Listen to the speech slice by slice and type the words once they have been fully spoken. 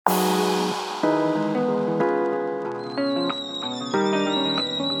Hello,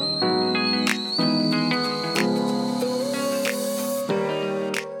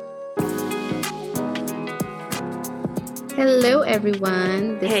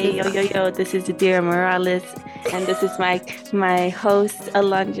 everyone. This Hey, is yo, yo, yo, this is Yadira Morales, and this is my host,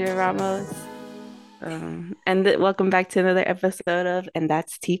 Alondra Ramos. Welcome back to another episode of And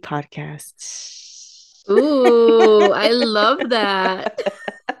That's Tea Podcast. Ooh, I love that.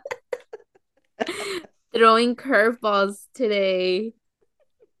 Throwing curveballs today.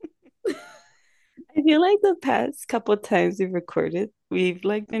 I feel like the past couple times we've recorded, we've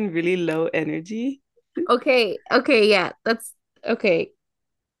like been really low energy. Okay, yeah, that's okay.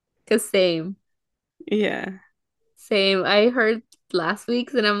 Cause Yeah, same. I heard last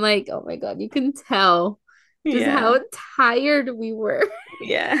week's and I'm like, oh my God, you can tell just yeah, how tired we were.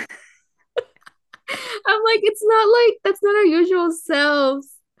 yeah. I'm like, it's not like that's not our usual selves.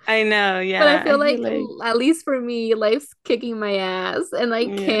 I know, But I yeah. feel I feel like, like, at least for me, life's kicking my ass and I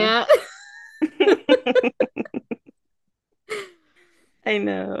yeah. can't. I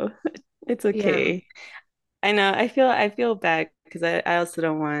know. It's Yeah. okay. I know. I feel bad because I also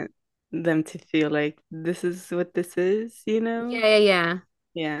don't want them to feel like this is what this is, you know? Yeah.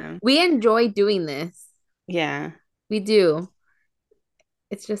 Yeah. We enjoy doing this. Yeah. We do.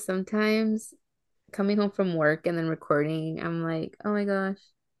 It's just sometimes coming home from work and then recording, I'm like, oh my gosh,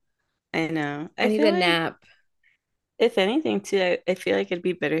 I know. I I need feel a like nap. if anything too, I feel like it'd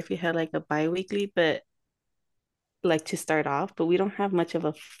be better if you had like a bi-weekly, but like to start off, but we don't have much of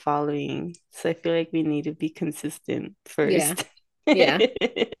a following. So I feel like we need to be consistent Yeah. first. Yeah.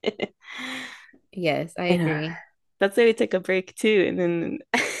 I Yes, I know. agree. That's why we took a break too, and then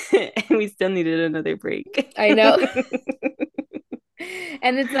and we still needed another break. I know.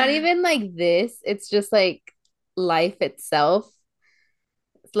 And it's not even like this, it's just like life itself.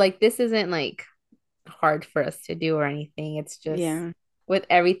 It's like this isn't like hard for us to do or anything. It's just Yeah. with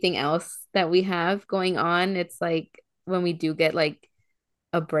everything else that we have going on, it's like when we do get like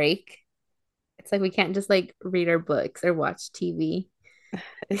a break, it's like we can't just like read our books or watch TV.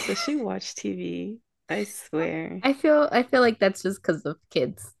 Especially watch TV. I swear. I feel like that's just because of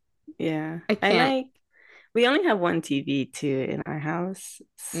kids. Yeah. I I can't. like we only have one TV too in our house.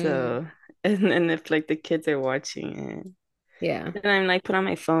 Mm, So and if like the kids are watching it, yeah. then I'm like put on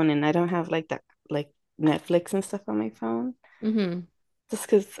my phone and I don't have like that like Netflix and stuff on my phone. Hmm. Just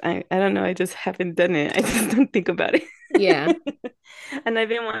because I don't know, I just haven't done it. I just don't think about it. Yeah. And I've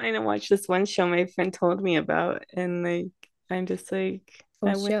been wanting to watch this one show my friend told me about and like I'm just like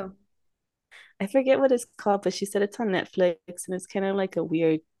What show? I forget what it's called, but she said it's on Netflix and it's kind of like a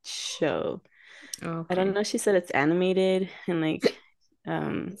weird show. I don't Okay. know. She said it's animated and like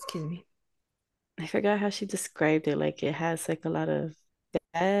um Excuse me. I forgot how she described it. Like it has like a lot of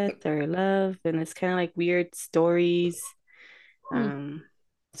death or love and it's kind of like weird stories. Hmm. Um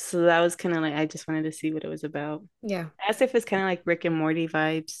so that was kind of like I just wanted to see what it was about. Yeah. I asked if it's kind of like Rick and Morty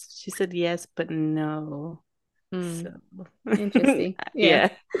vibes. She said yes, but no. Hmm. So Interesting. Yeah.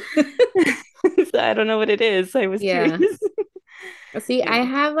 yeah. So I don't know what it is. I was curious. Yeah. See, I Yeah.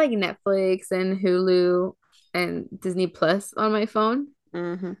 have like Netflix and Hulu and Disney Plus on my phone,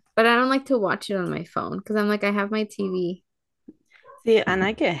 Hmm. but I don't like to watch it on my phone because I'm like, I have my TV. See, and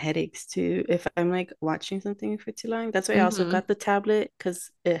I get headaches too if I'm like watching something for too long. That's why I also Hmm. got the tablet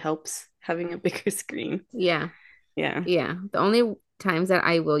because it helps having a bigger screen. Yeah. Yeah. Yeah. The only times that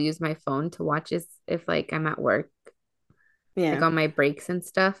I will use my phone to watch is if like I'm at work, like Yeah. on my breaks and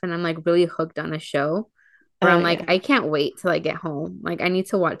stuff, and I'm like really hooked on a show where Oh, I'm like, yeah. I can't wait till I get home. Like I need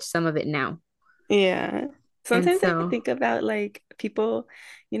to watch some of it now. Yeah. And Sometimes I so, think about like people,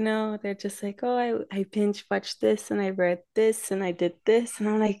 they're just like, oh, I binge watched this and I read this and I did this. And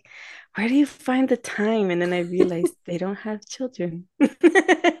I'm like, where do you find the time? And then I realized they don't have children.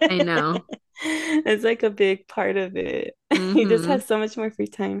 I know. It's like a big part of it. You just Hmm. have so much more free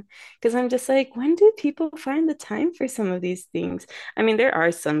time. Because I'm just like, when do people find the time for some of these things? I mean, there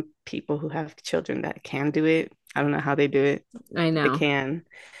are some people who have children that can do it. I don't know how they do it. I They know. can.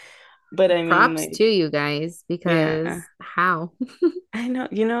 But I mean, Props to like, you guys yeah, because how? I know,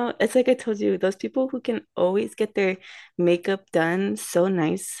 it's like I told you, those people who can always get their makeup done so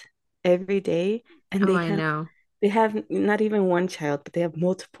nice every day, and Oh, they I have know. they have not even one child, but they have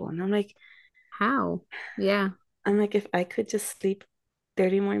multiple. And How? Yeah. I'm like, if I could just sleep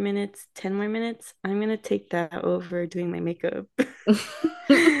 30 more minutes, 10 more minutes, I'm gonna take that over doing my makeup.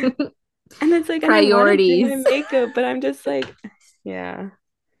 And it's like, and I want to do my Priorities. makeup, but I'm just like, yeah,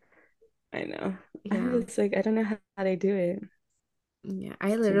 I know. I'm Yeah. just like, I don't know how they do it. Yeah.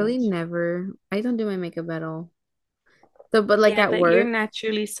 I It's too literally much. never, I don't do my makeup at all. So, but like Yeah, at but you're work,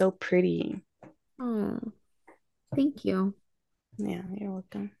 naturally so pretty. oh, thank you. Yeah, you're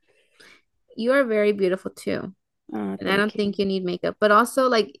welcome. You are very beautiful too. Oh, And I don't thank you. think you need makeup, but also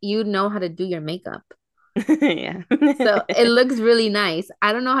like you know how to do your makeup. Yeah. So it looks really nice.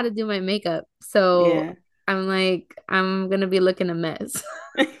 I don't know how to do my makeup. So Yeah. I'm like, I'm gonna be looking a mess.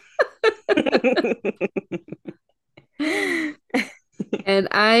 And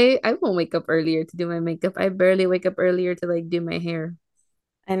I won't wake up earlier to do my makeup. I barely wake up earlier to like do my hair.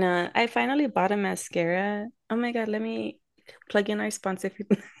 I know. I finally bought a mascara. Oh my God, let me plug in our sponsor for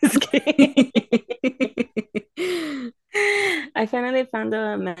this. I finally found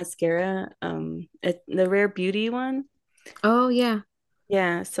a mascara, the Rare Beauty one. Oh yeah.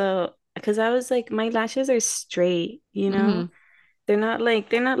 Yeah, so because I was like, my lashes are straight, you know? Hmm. They're not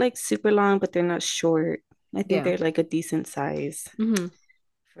like super long, but they're not short. I think Yeah. they're like a decent size Hmm.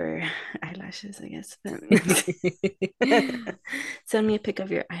 for eyelashes, I guess. Send me a pic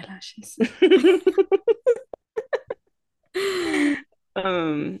of your eyelashes.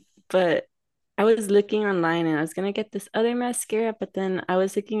 But I was looking online and I was gonna get this other mascara, but then I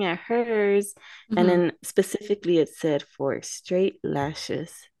was looking at hers, and Hmm. then specifically it said for straight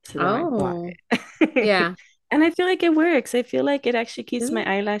lashes. So then I bought Oh, it. yeah. And I feel like it works. I feel like it actually keeps Is my it?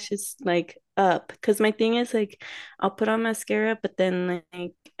 eyelashes like up. Because my thing is like I'll put on mascara, but then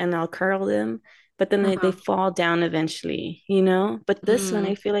like and I'll curl them, but then they Uh-huh. fall down eventually, you know? But this one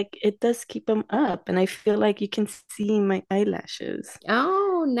I Mm. feel like it does keep them up, and I feel like you can see my eyelashes,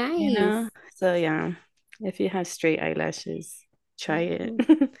 Oh, you know? nice. So yeah, if you have straight eyelashes, try it.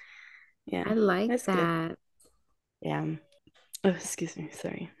 Ooh, I Yeah, like that's good. that. Yeah. Oh, excuse me.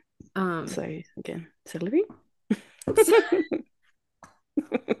 Sorry. Um, Sorry again. Celery?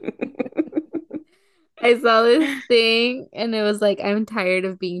 I saw this thing and it was like, I'm tired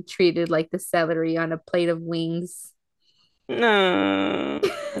of being treated like the celery on a plate of wings. No,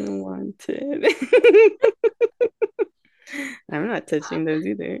 unwanted. I'm not touching those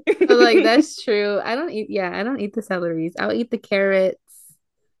either. I was like, that's true. I don't eat, yeah, I don't eat the celeries. I'll eat the carrots,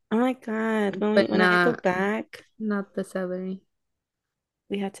 Oh my God. but When I go not back, not the celery.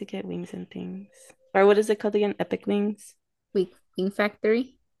 we had to get wings and things. Or what is it called again? Epic wings? Wing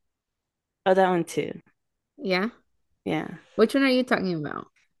Factory? Oh, that one too. Yeah. Yeah. Which one are you talking about?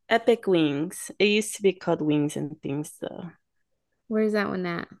 Epic wings. It used to be called wings and things though. Where's that one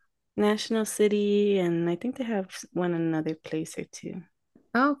at? National City, and I think they have one another place or two.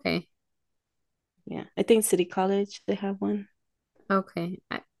 Oh, okay. Yeah. I think City College, they have one. Okay.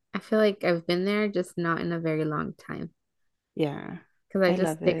 I feel like I've been there, just not in a very long time. Yeah. Because I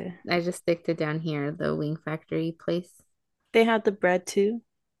love it. I just stick to down here, the Wing Factory place. They have the bread too.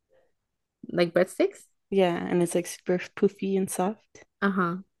 Like breadsticks? Yeah, and it's like super poofy and soft.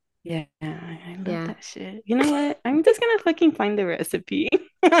 Uh-huh. Yeah, I love Yeah. that shit. You know what? I'm just gonna fucking find the recipe.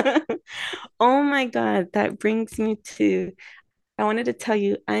 Oh my God, that brings me to, I wanted to tell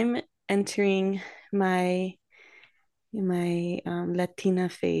you, I'm entering my Latina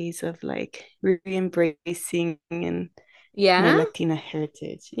phase of like re-embracing and my Yeah? Latina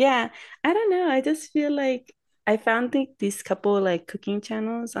heritage. Yeah, I don't know. I just feel like I found like these couple like cooking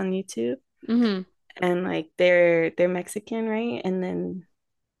channels on YouTube, Mm-hmm. and like they're Mexican, right? And then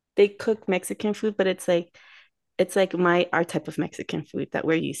they cook Mexican food, but it's like my our type of Mexican food that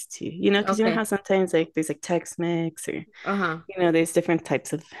we're used to. You know, because you know how Okay. sometimes like there's like Tex-Mex, or Uh-huh. there's different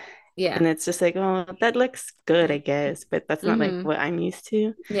types of, Yeah. and it's just like, oh, that looks good, I guess, but that's not like Mm-hmm. what I'm used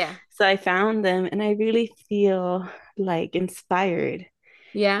to. Yeah. So I found them and I really feel like inspired,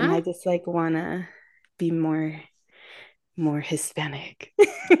 and Yeah? I just like wanna be more Hispanic.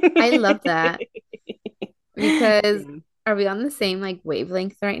 I love that because Yeah. are we on the same like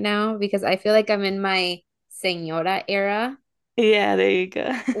wavelength right now? Because I feel like I'm in my Señora era Yeah, there you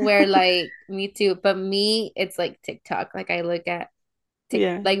go. where like me too, but me, it's like TikTok. Like I look at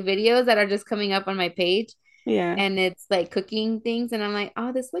Yeah, like videos that are just coming up on my page yeah, and it's like cooking things and I'm like,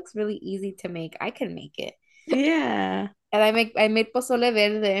 oh, this looks really easy to make. I can make it. yeah. And I made pozole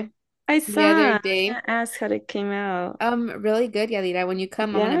verde I the other saw. I was day. gonna ask how it came out. Really good, Yadira. When you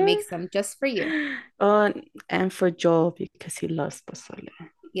come, I'm gonna Yeah. make some just for you. Oh, and for Joel because he loves pozole.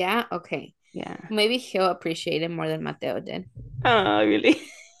 Yeah, okay. Yeah. Maybe he'll appreciate it more than Mateo did. Oh, really?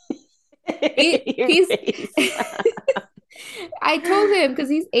 Your He's face. I told him because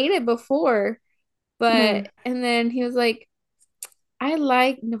he's ate it before, Hmm. but and then he was like, I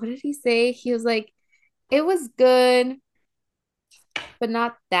like no, what did he say? He was like, it was good, but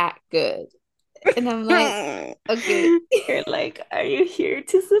not that good. And I'm like, okay. You're like, are you here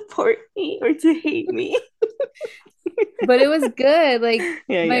to support me or to hate me? But it was good. Like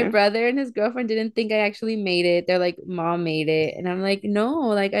Yeah, my yeah. brother and his girlfriend didn't think I actually made it. They're like, "Mom made it." And I'm like, "No,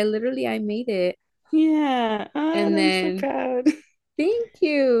 like I made it." Yeah. Oh, And I'm so then proud. thank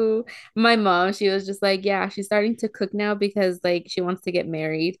you. My mom, she was just like, "Yeah, she's starting to cook now because like she wants to get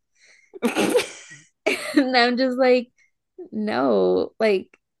married." And I'm just like, "No,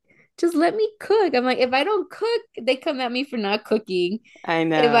 like just let me cook." I'm like, if I don't cook, they come at me for not cooking. I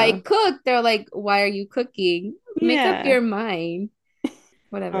If I know. cook, they're like, "Why are you cooking? Make up Yeah. your mind."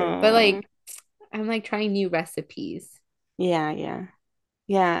 Whatever. But Oh, like I'm like trying new recipes. yeah, yeah.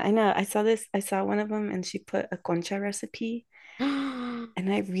 Yeah, I know. I saw one of them and she put a concha recipe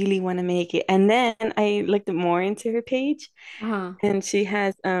and I really want to make it. And then I looked more into her page Uh-huh. and she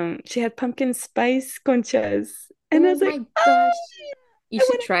had pumpkin spice conchas. And I Oh was like, my oh, gosh. You I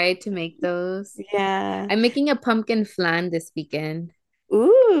should want try to make those. to. Yeah. I'm making a pumpkin flan this weekend.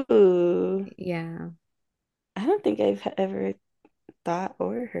 Ooh. Yeah, I don't think I've ever thought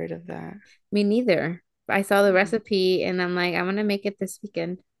or heard of that. me neither. I saw the Hmm. recipe and I'm like, I'm gonna make it this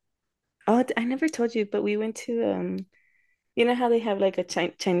weekend. Oh, I never told you, but we went to you know how they have like a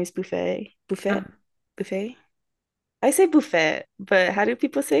Chinese Uh, buffet? I say buffet, but how do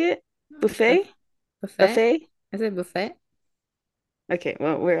people say it? buff- Buffet? buffet? Buffet? I said buffet. Okay,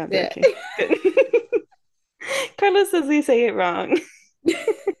 well, we're on there. Yeah. Okay, good. Carlos says we say it wrong.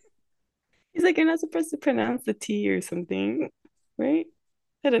 He's like, you're not supposed to pronounce the T or something, right?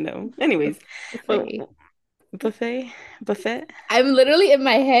 I don't know. Anyways, well, Buffet. buffet, buffet, I'm literally in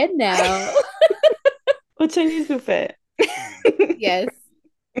my head now. well, Chinese buffet. Yes.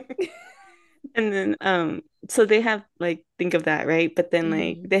 And then, so they have like, think of that, right? But then,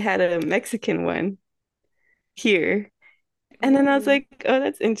 like, Mhm. they had a Mexican one here. And then I was Oh. like, oh,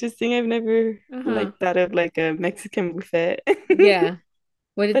 that's interesting. I've never Uh-huh. like thought of like a Mexican buffet. Yeah.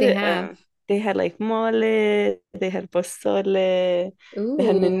 What did But they have? they had like mole, they had pozole, they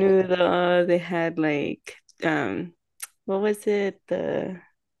had Ooh. menudo, they had like what was it? The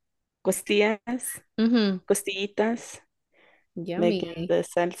costillas, Mm-hmm. costillitas, like in Yummy. the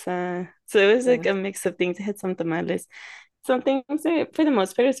salsa. So it was like Yeah. a mix of things. It had some tamales. Some things for the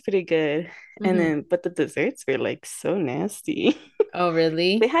most part it's pretty good. And Mm-hmm. then but the desserts were like so nasty. Oh, They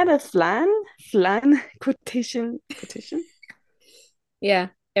really? had a flan quotation. Yeah.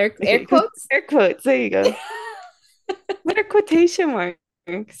 Air Okay, good. quotes? Air quotes. There you go. What are quotation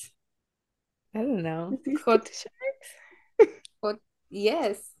marks? I don't know. Is these Quote, quotation quote,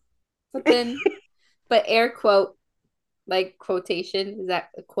 yes. But marks? then, but air quote, like quotation, is that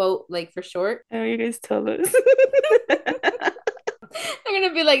a quote like for short? Oh, you guys tell us. They're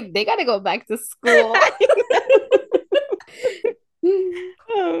gonna be like, they gotta go back to school. I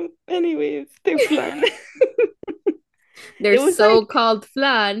know. Anyways, they're flan. They're It was like, so-called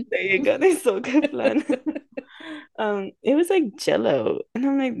flan. there you go. They're so good flan. It was like Jello, and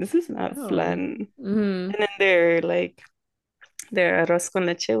I'm like, this is not Oh. flan. Mm. And then their arroz con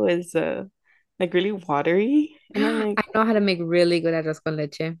leche was like really watery, and I'm like, I know how to make really good arroz con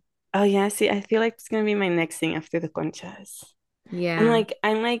leche. oh yeah, see, I feel like it's gonna be my next thing after the conchas. Yeah. I'm like,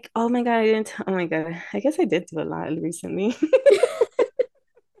 oh my God, oh my God, I guess I did do a lot recently.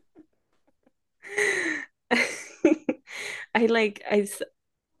 I like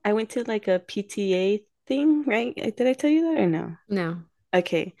I went to like a PTA thing, right? Did I tell you that or no? No.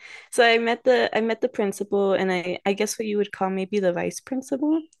 Okay. So I met the principal and I guess what you would call maybe the vice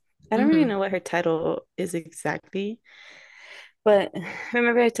principal. I don't really Mm-hmm. know what her title is exactly, but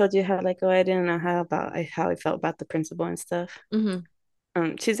remember I told you how like oh I didn't know how I felt about the principal and stuff.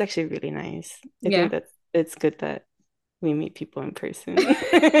 Mm-hmm. She's actually really nice. I think Yeah. that it's good that we meet people in person.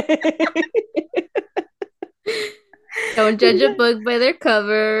 Don't judge a book by their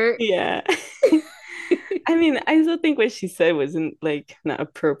cover. Yeah. I mean, I still think what she said wasn't like not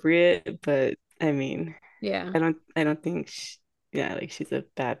appropriate, but I mean, Yeah. I don't think yeah, like she's a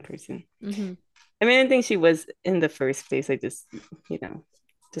bad person. Mm-hmm. I mean, I think she was in the first place. I just, you know,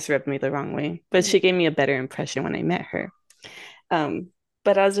 just rubbed me the wrong way. But Yeah. she gave me a better impression when I met her. Um,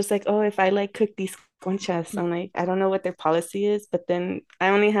 but I was just like, oh, if I like cook these conchas, I'm like, I don't know what their policy is, but then I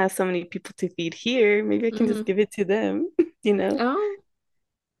only have so many people to feed here. Maybe I can just Mm-hmm. give it to them, you know? Oh,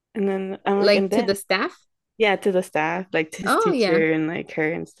 And then I'm like, like and to then the staff? yeah, to the staff, like to his Oh, yeah. teacher and like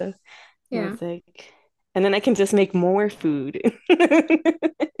her and stuff. And I Yeah. was like, and then I can just make more food.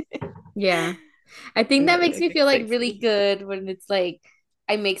 Yeah. I think And that that makes like me feel like excites really me. good when it's like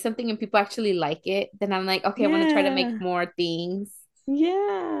I make something and people actually like it. Then I'm like, okay, I want to try to make Yeah. more things.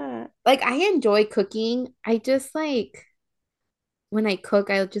 Yeah. Like I enjoy cooking. I just like when I cook,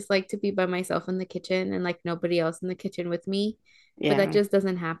 I just like to be by myself in the kitchen and like nobody else in the kitchen with me. But that Yeah. just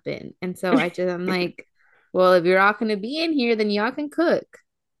doesn't happen. And so I'm like, Well, if you're all gonna be in here, then y'all can cook.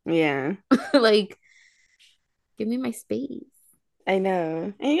 Yeah, Like, give me my space. I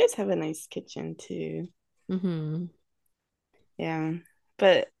know. And you guys have a nice kitchen too. Hmm. Yeah.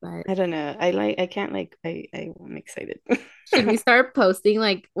 But But I don't know. I can't like I'm excited. should we start posting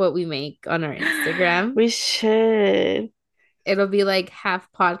like what we make on our Instagram? We should. It'll be like half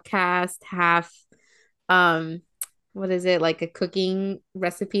podcast, half um, what is it, like a cooking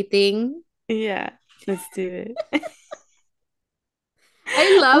recipe thing? Yeah, let's do it.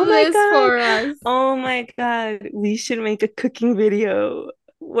 I love Oh my this God. for us. Oh my God. We should make a cooking video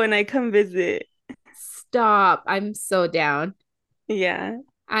when I come visit. Stop. I'm so down. Yeah.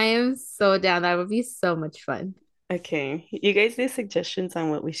 I am so down. That would be so much fun. Okay. You guys do suggestions on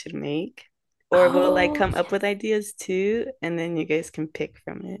what we should make? Or we'll like Oh, come up with ideas too, and then you guys can pick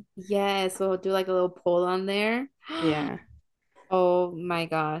from it. yes. We'll do like a little poll on there. Yeah. Oh my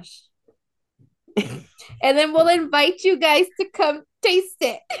gosh. And then we'll invite you guys to come taste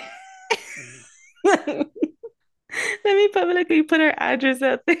it. Let me publicly put our address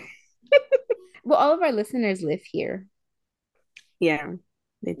out there. Well, all of our listeners live here. Yeah,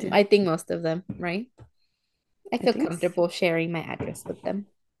 they do. I think most of them, right? I I feel think comfortable sharing my address with them.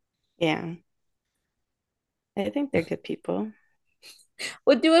 yeah. I think they're good people.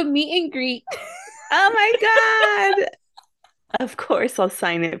 We'll do a meet and greet. Oh my God. Of course I'll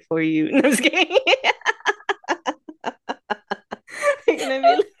sign it for you. No, I'm just kidding.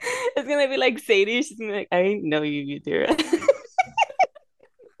 It's gonna be like Sadie. She's gonna be like, I know you, Yadira. They're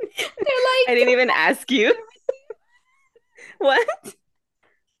I like, didn't even ask you. What?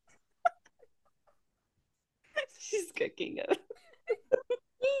 She's cooking up.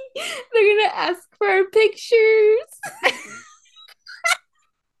 they're gonna ask for our pictures.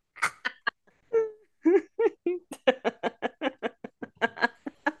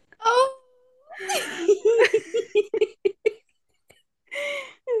 Oh.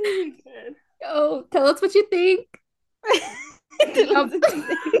 Oh my God. Oh, tell us what you think. Tell us Um, what you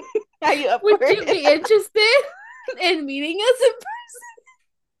think. Are you up would for you it? be interested in meeting us in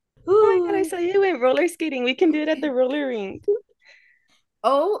person? Oh my God, I Ooh. saw you went roller skating. We can do it at the roller rink.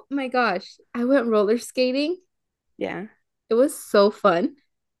 Oh my gosh. I went roller skating. Yeah. It was so fun.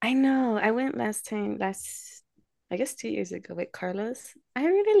 I know. I went I guess 2 years ago with Carlos. I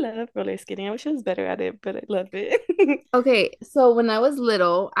really love roller skating. I wish I was better at it, but I love it. Okay, so when I was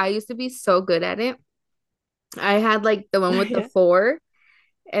little, I used to be so good at it. I had like the one Oh, with the yeah. four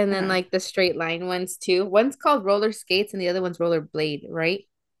and then Uh-huh. like the straight line ones too. One's called roller skates and the other one's roller blade, right?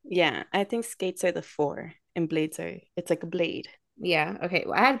 Yeah, I think skates are the four and blades are, it's like a blade. Yeah. Okay.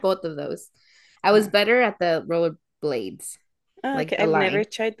 Well, I had both of those. I was Uh-huh. better at the roller blades, Oh, like okay. the I've never line.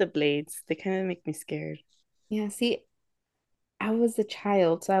 tried the blades. They kind of make me scared. Yeah. See, I was a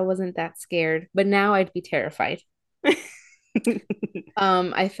child, so I wasn't that scared, but now I'd be terrified.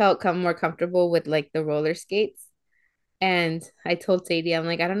 I felt more comfortable with like the roller skates. And I told Sadie, I'm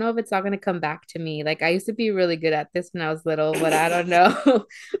like, I don't know if it's all gonna come back to me. Like I used to be really good at this when I was little, but I don't know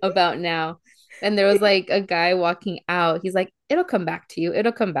about now. And there was like a guy walking out. He's like, it'll come back to you.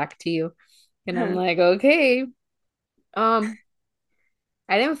 It'll come back to you. And I'm Huh. like, okay. Um,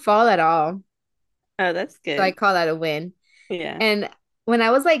 I didn't fall at all. Oh, that's So I good. call that a win. Yeah. And when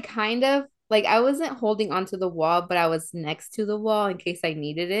I was like kind of like I wasn't holding onto the wall, but I was next to the wall in case I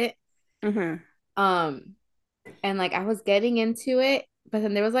needed it. Mm-hmm. Um, and like I was getting into it, but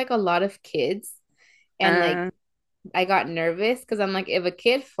then there was like a lot of kids and like Uh, I got nervous because I'm like, if a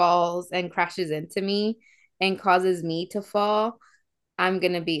kid falls and crashes into me and causes me to fall, I'm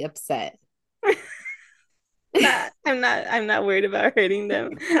gonna be upset. I'm not worried about hurting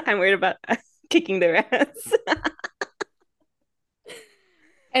them. I'm worried about kicking their ass.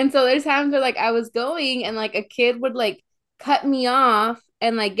 And so there's times where like I was going and like a kid would like cut me off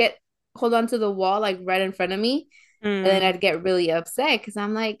and like get hold on to the wall like right in front of me. And then Mm. I'd get really upset because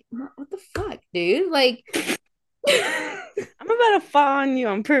I'm like, what the fuck, dude? Like, and I'm about to fall on you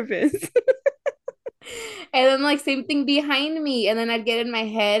on purpose. then like same thing behind me. And then I'd get in my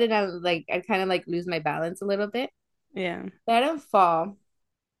head and I'd kind of like lose my balance a little bit. Yeah. But I didn't fall.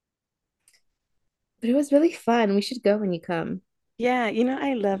 But it was really fun. We should go when you come. Yeah,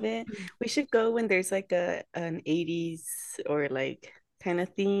 I love it. We should go when there's like a an 80s or like kind of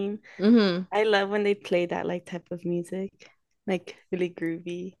theme. Mm-hmm. I love when they play that like type of music, like really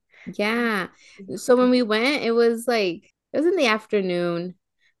groovy. Yeah. So when we went, it was in the afternoon,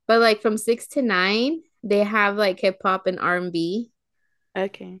 but like from 6 to 9, they have like hip hop and R&B.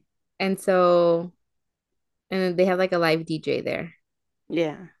 Okay. And so, and then they have like a live DJ there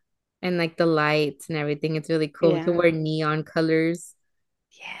Yeah. and like the lights and everything. It's really cool. We can Yeah. wear neon colors,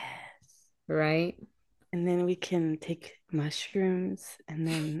 Yes. right? and then we can take mushrooms and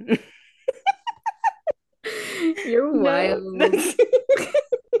then You're no, wild. that's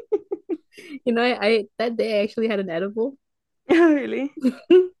I that day I actually had an edible. oh, really.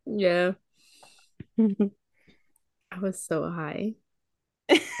 Yeah, I was so high.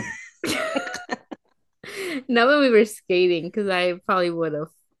 Not when we were skating, because I probably would have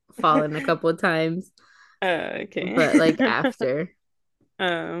fallen a couple of times, Okay. but like after,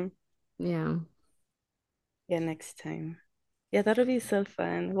 Um, yeah. yeah, next time. Yeah, that'll be so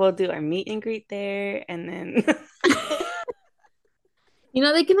fun. We'll do our meet and greet there and then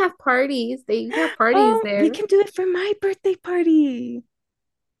They can have parties. They have parties oh, we there. can do it for my birthday party.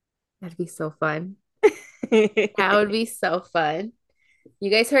 That'd be so fun. That would be so fun. You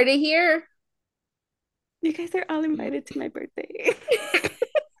guys heard it here. You guys are all invited to my birthday.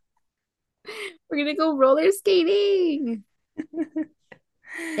 We're gonna go roller skating.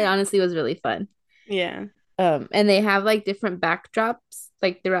 It honestly was really fun. Yeah. And they have like different backdrops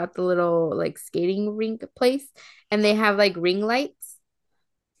like throughout the little like skating rink place, and they have like ring lights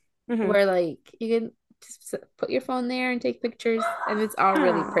Hmm. where like you can just put your phone there and take pictures, and it's all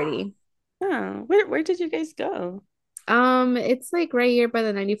really Oh, pretty. oh. Where did you guys go? It's like right here by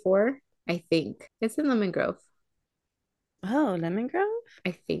the 94, I think. It's in Lemon Grove, Oh, Lemongrove?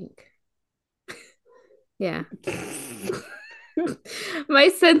 I think. Yeah. My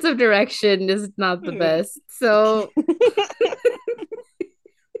sense of direction is not the Mm. best. So,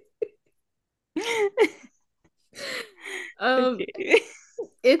 um, Okay.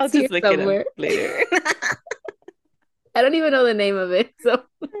 I'll it's here just look it up somewhere. later. I don't even know the name of it. So,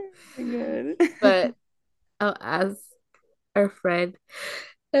 Oh my God. but I'll ask our friend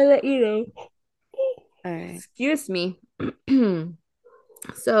and let you know. All right. Excuse me.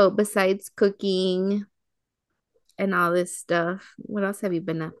 So, besides cooking and all this stuff, what else have you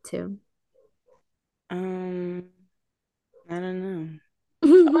been up to? Um, I don't know.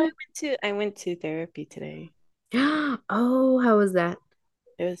 Oh, I went to therapy today. Oh, how was that?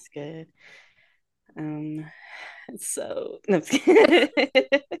 It was good. Um, so no, I'm just kidding.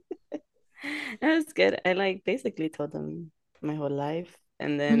 It was good. I like basically told them my whole life,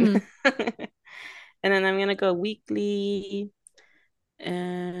 and then Hmm. and then I'm gonna go weekly,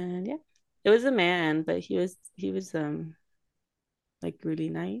 and yeah, it was a man, but he was like really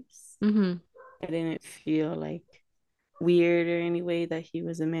nice. Hmm. I didn't feel like weird or any way that he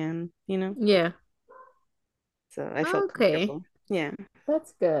was a man. Yeah. So I felt Okay. comfortable. Yeah,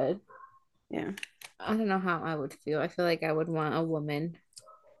 That's good. yeah. I don't know how I would feel. I feel like I would want a woman.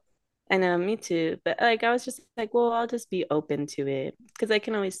 I know, me too. But like I was just like, well, I'll just be open to it because I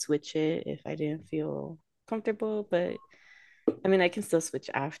can always switch it if I didn't feel comfortable. But I mean, I can still switch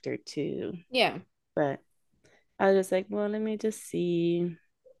after too. Yeah. But I was just like, well, let me just see.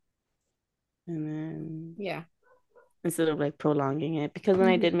 And then Yeah. instead of like prolonging it, because when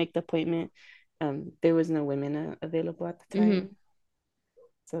I did Hmm. make the appointment, there was no women available at the Hmm. time.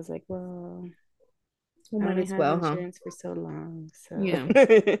 So I was like, well, Well, I might only as have well, huh? insurance for so long. So Yeah.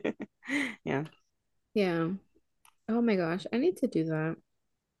 yeah, Yeah. Oh my gosh, I need to do that.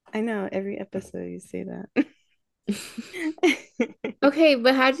 I know every episode you say that. Okay,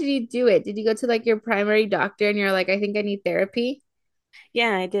 but how did you do it? Did you go to like your primary doctor and you're like, I think I need therapy?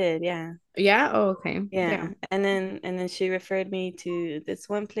 Yeah, I did. Yeah. Yeah. Oh, okay. Yeah. Yeah. And then she referred me to this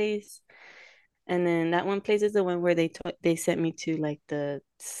one place. And then that one place is the one where they sent me to like the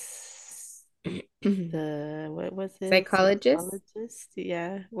what was it? Psychologist? Psychologist.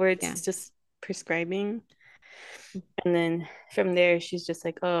 Yeah. Where Yeah. it's just prescribing. And then from there she's just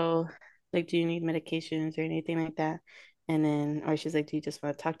like, "Oh, like do you need medications or anything like that?" And then or she's like, "Do you just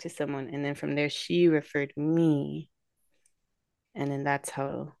want to talk to someone?" And then from there she referred me. And then that's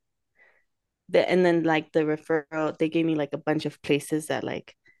how and then like the referral, they gave me like a bunch of places that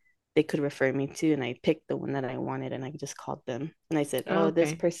like they could refer me to, and I picked the one that I wanted, and I just called them and I said, Oh, "Oh, this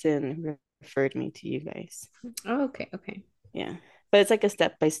okay. person referred me to you guys." Oh, okay. Okay. Yeah, but it's like a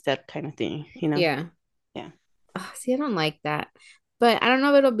step by step kind of thing. Yeah. Yeah, Oh, see, I don't like that. But I don't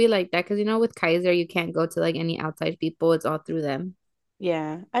know if it'll be like that because with Kaiser, you can't go to like any outside people. It's all through them.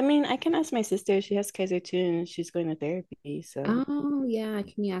 yeah. I mean, I can ask my sister. She has Kaiser too, and she's going to therapy. So Oh, yeah.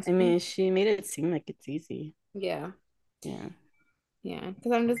 Can you I ask her? mean, she made it seem like it's easy. Yeah. Yeah. Yeah.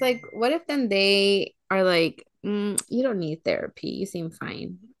 Because I'm just like, what if then they are like, you don't need therapy. You seem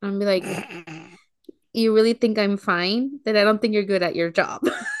fine. I'm be like, you really think I'm fine? Then I don't think you're good at your job.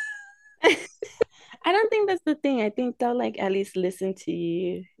 I don't think that's the thing. I think they'll like at least listen to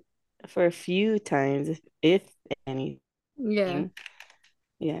you for a few times, if anything. Yeah.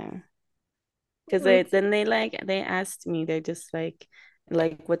 Yeah. Because That's then they asked me, they're just like,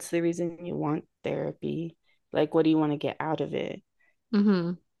 Like, what's the reason you want therapy? Like, what do you want to get out of it?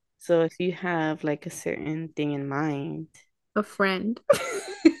 Mm-hmm. So if you have like a certain thing in mind, A friend.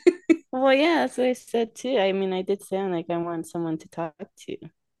 well, yeah, that's what I said too. I mean, I did sound like I want someone to talk to.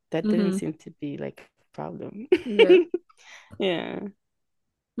 That didn't Mm-hmm. seem to be like a problem. Yeah. Yeah.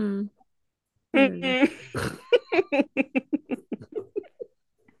 Mm, I don't know.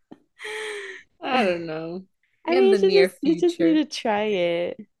 I don't know. I In mean, the near you just need future. to try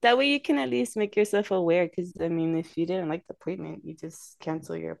it. That way you can at least make yourself aware. Because I mean, if you didn't like the appointment, you just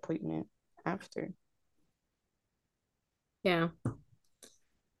cancel your appointment after. Yeah.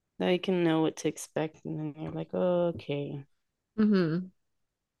 Now you can know what to expect, and then you're like, oh, okay. Mm-hmm.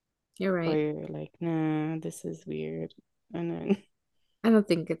 You're Or right. you're like, nah, this is weird. And then I don't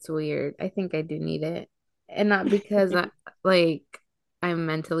think it's weird. I think I do need it. And not because like I'm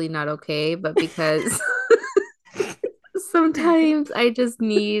mentally not okay, but because sometimes I just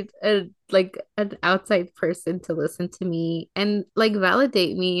need a like an outside person to listen to me and like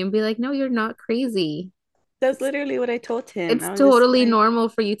validate me and be like, no, you're not crazy. that's It's literally what I told him. it's I was just totally like, normal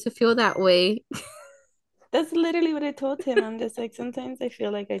for you to feel that way. that's literally what I told him. I'm just like, sometimes I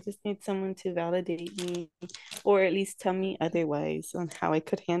feel like I just need someone to validate me or at least tell me otherwise on how I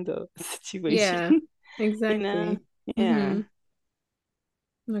could handle the situation. Yeah, You know? exactly. Yeah.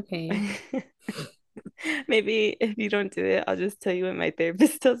 Mm-hmm. Okay. Maybe if you don't do it, I'll just tell you what my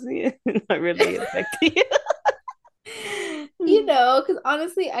therapist tells me and not really affect you. Because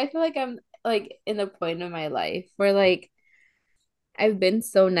honestly, I feel like I'm like in the point of my life where like I've been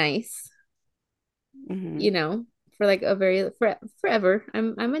so nice, Hmm. you know, for like forever.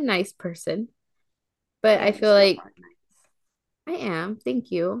 I'm a nice person, but Yeah, I you're feel still like not nice. I am.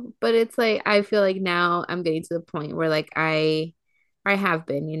 Thank you. But it's like I feel like now I'm getting to the point where like I have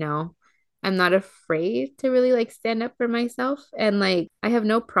been, I'm not afraid to really like stand up for myself and like I have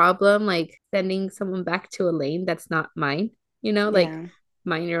no problem like sending someone back to a lane that's not mine, like Yeah,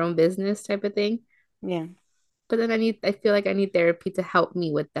 mind your own business type of thing. yeah, But then I feel like I need therapy to help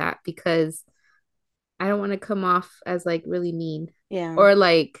me with that because I don't want to come off as like really mean yeah, or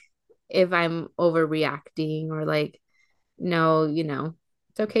like if I'm overreacting or like no,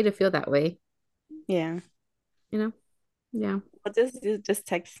 it's okay to feel that way, yeah. you know? Yeah. Well, just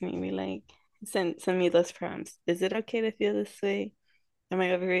text me, be like, send me those prompts. Is it okay to feel this way? Am I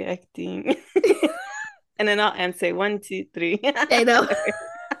overreacting? And then I'll answer one, two, three. I know.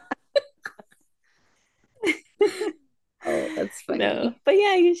 Oh, that's No, funny. but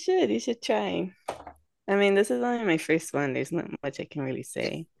yeah, you should. You should try. I mean, this is only my first one. There's not much I can really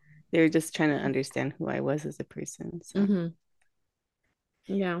say. They were just trying to understand who I was as a person. So Mm-hmm.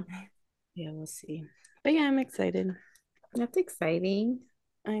 Yeah, yeah, we'll see. But yeah, I'm excited. that's exciting.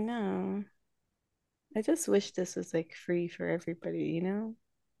 I know. I just wish this was like free for everybody, you know?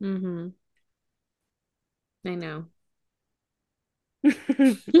 Mm-hmm. I know.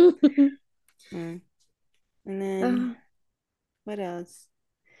 Mm. And then Uh, what else?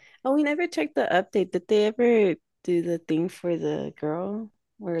 Oh, we never checked the update. Did they ever do the thing for the girl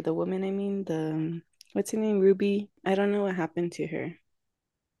or the woman? I mean, what's her name? Ruby. I don't know what happened to her.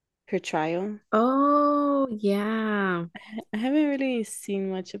 Her trial. oh, yeah. I haven't really seen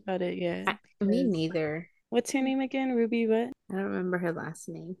much about it yet Me because neither. what's her name again? Ruby what? I don't remember her last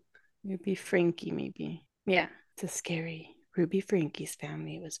name. Ruby Frankie, maybe. Yeah, it's a scary. Ruby Frankie's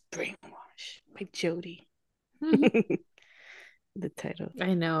family was brainwashed by Jody. The title.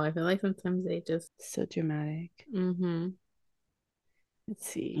 I know. I feel like sometimes they just, So dramatic. mm-hmm. Let's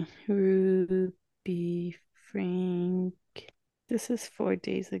see. Ruby Frank. This is 4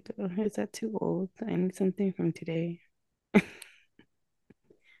 days ago. Is that too old? I need something from today.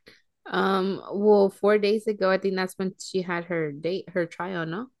 Well, 4 days ago, I think that's when she had her trial,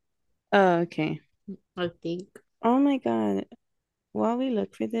 no? Oh, okay. I think. Oh my God. While we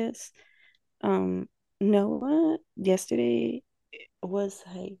look for this, Noah yesterday was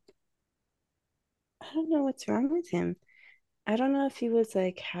like, I don't know what's wrong with him. I don't know if he was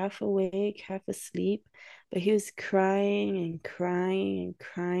like half awake, half asleep, but he was crying and crying and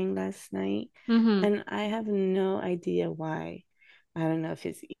crying last night. Mm-hmm. And I have no idea why. I don't know if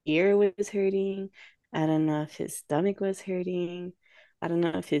his ear was hurting. I don't know if his stomach was hurting. I don't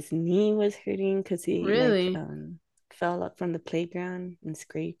know if his knee was hurting because he like Really? fell up from the playground and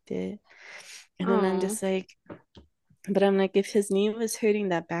scraped it. And then I'm Oh. just like, but I'm like, if his knee was hurting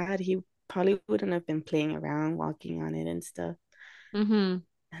that bad, he probably wouldn't have been playing around, walking on it and stuff. Mm-hmm.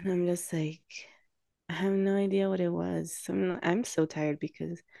 And I'm just like, I have no idea what it was. I'm so tired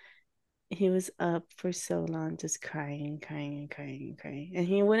because he was up for so long, just crying, crying, and crying, and crying. And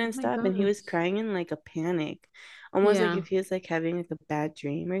he Oh wouldn't my stop. And he was gosh. crying in like a panic. almost like Yeah. if he was like having like a bad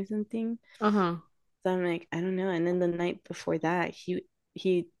dream or something. Uh-huh. So I'm like, I don't know. And then the night before that,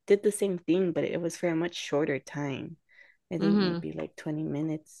 he did the same thing, but it was for a much shorter time. I think Mm-hmm. maybe like 20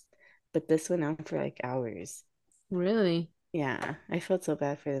 minutes. But this went on for like hours. Really? Yeah, I felt so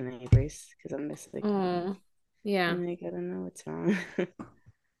bad for the neighbors because I'm just like, Oh, yeah. I don't know what's wrong.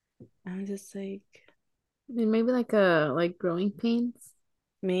 I'm just like, Maybe like a like growing pains.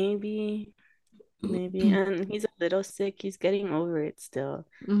 maybe, maybe. And he's a little sick. He's getting over it still.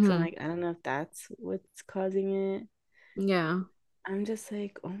 So I'm Mm-hmm. like, I don't know if that's what's causing it. Yeah. I'm just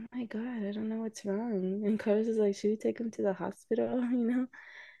like, oh my God, I don't know what's wrong. And Carlos is like, should we take him to the hospital? You know?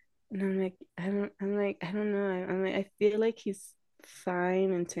 And I don't know. I'm like, I feel like he's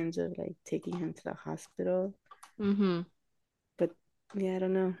fine in terms of like taking him to the hospital. Mm-hmm. But yeah, I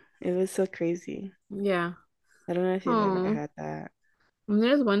don't know. It was so crazy. Yeah. I don't know if you've ever Oh. had that. And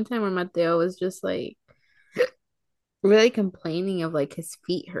there's one time where Mateo was just like really complaining of like his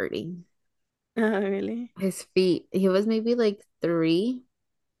feet hurting. Oh, really? His feet. He was maybe like 3.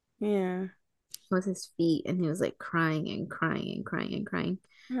 Yeah. It was his feet, and he was like crying and crying and crying and crying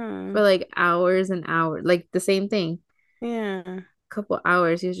for Oh, like hours and hours. Like the same thing. yeah. Couple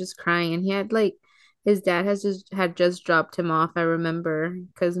hours. He was just crying, and he had like his dad has just had just dropped him off. I remember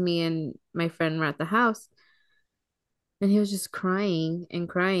because me and my friend were at the house, and he was just crying and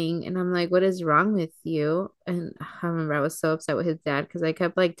crying, and I'm like, "What is wrong with you?" And I remember I was so upset with his dad because I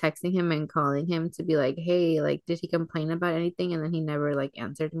kept like texting him and calling him to be like, "Hey, like, did he complain about anything?" And then he never like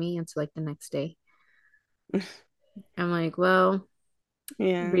answered me until like the next day. I'm like, "Well,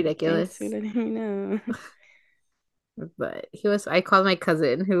 Yeah. Thanks for ridiculous." letting me know. But he was, I called my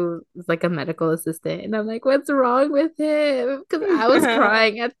cousin who was like a medical assistant, and I'm like, what's wrong with him? Because I was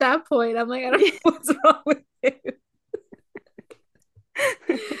crying at that point. I'm like, I don't know what's wrong with him.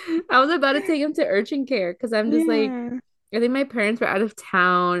 I was about to take him to urgent care because I'm just like, Yeah. I think my parents were out of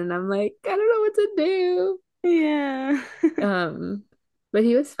town, and I'm like, I don't know what to do. Yeah. Um, but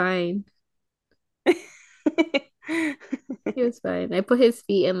he was fine. He was fine. I put his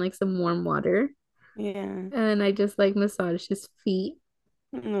feet in like some warm water, Yeah. and then I just like massaged his feet,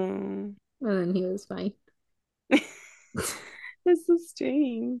 No. and then he was fine. That's so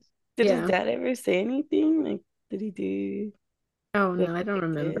strange. Did his Yeah. dad ever say anything? Like, did he do Oh what no, I he don't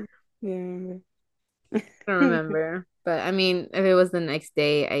remember. did? Yeah. I don't remember. But I mean, if it was the next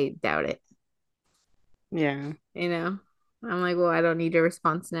day, I doubt it. Yeah. You know? I'm like, well, I don't need your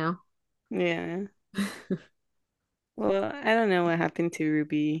response now. Yeah. Well, I don't know what happened to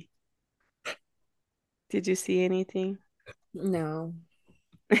Ruby. Did you see anything? No.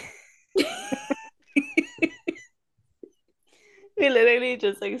 We literally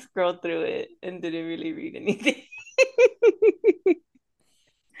just like scrolled through it and didn't really read anything.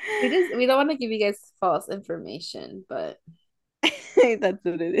 We don't want to give you guys false information, but That's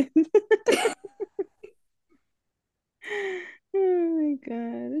what it is. Oh my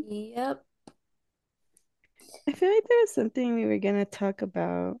God. yep. I feel like there was something we were gonna talk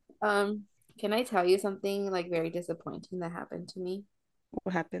about. Um, can I tell you something like very disappointing that happened to me?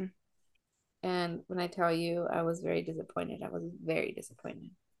 What happened? And when I tell you I was very disappointed, I was very disappointed.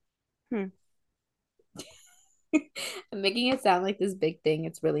 Hmm. I'm making it sound like this big thing.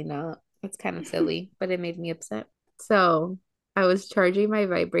 It's really not. It's kind of silly, but it made me upset. So I was charging my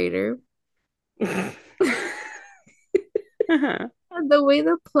vibrator. Uh-huh. And the way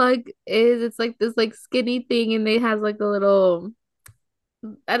the plug is, it's like this like skinny thing, and it has like a little,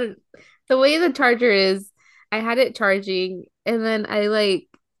 I don't, the way the charger is, I had it charging, and then I like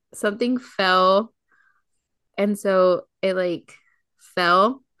something fell, and so it like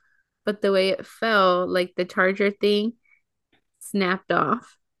fell, but the way it fell, like the charger thing snapped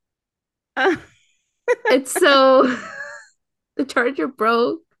off. And so the charger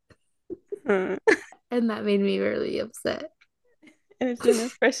broke, Uh-huh. and that made me really upset. And it's been a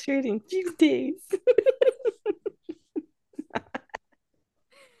frustrating few days.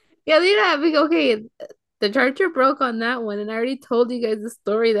 Yeah, they having okay. The charger broke on that one, and I already told you guys the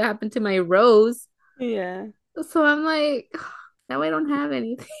story that happened to my Rose. Yeah. So I'm like, now I don't have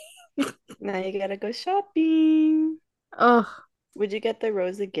anything. Now you gotta go shopping. Oh, Would you get the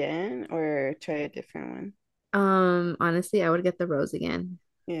rose again or try a different one? honestly, I would get the Rose again.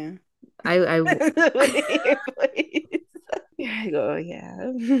 Yeah. I What in your voice? Yeah, I go, yeah.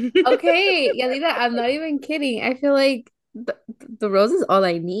 okay, Yalita, I'm not even kidding. I feel like the Rose is all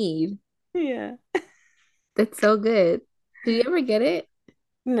I need. Yeah. That's so good. Did you ever get it?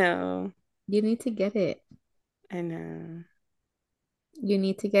 No, You need to get it. I know. You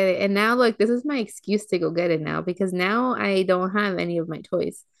need to get it. And now, look, this is my excuse to go get it now because now I don't have any of my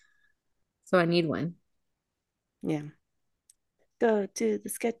toys. So I need one. Yeah. Go to the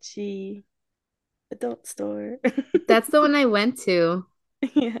sketchy adult store. That's the one I went to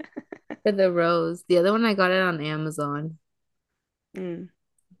Yeah. for the rose. The other one I got it on Amazon, Mm.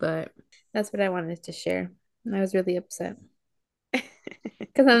 but that's what I wanted to share. And I was really upset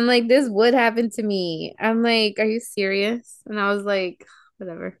because I'm like, this would happen to me. I'm like, are you serious? And I was like,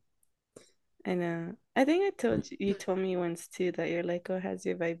 whatever. I know. I think I told you, you told me once too that your Leica has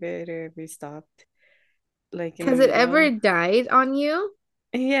your vibrator ever stopped, like in the Has it middle. ever died on you?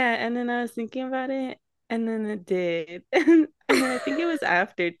 Yeah, and then I was thinking about it, and then it did. And then I think it was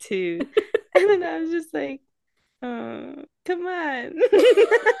after too. And then I was just like, oh, come on.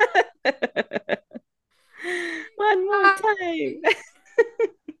 One more time.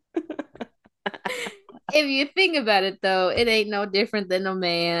 If you think about it though, it ain't no different than a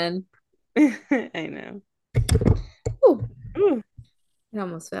man. I know. Ooh, Ooh. it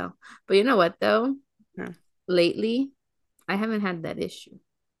almost fell. But you know what though? Huh. Lately, I haven't had that issue.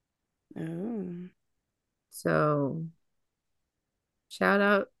 Oh. So shout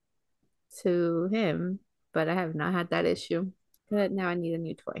out to him, but I have not had that issue. But now I need a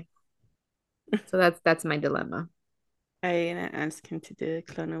new toy. So that's my dilemma. I gonna ask him to do a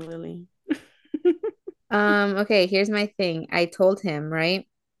clone of Willy. Okay, here's my thing. I told him, right?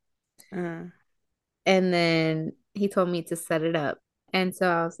 Uh, And then he told me to set it up. And so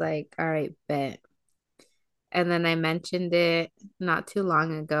I was like, all right, bet. And then I mentioned it not too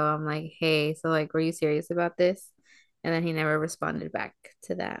long ago. I'm like, hey, so like, were you serious about this? And then he never responded back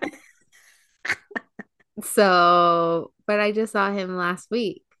to that. So, but I just saw him last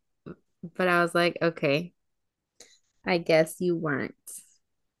week. But I was like, okay, I guess you weren't.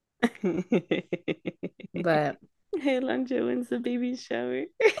 But Hey, Alondra, when's the baby shower?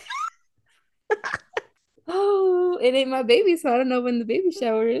 oh, it ain't my baby, so I don't know when the baby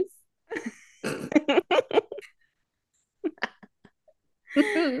shower is.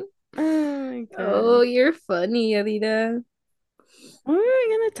 Oh my Oh, God. you're funny, Yadira. What were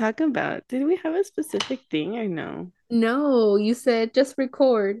we gonna talk about? Did we have a specific thing or no? No, you said just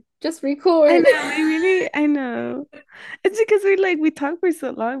record. Just I record. know, I know. It's because we talk for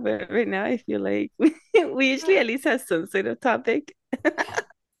so long, but right now I feel like we usually at least have some sort of topic.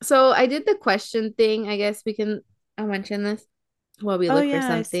 So I did the question thing. I guess we can I'll mention this while we Oh look for yeah,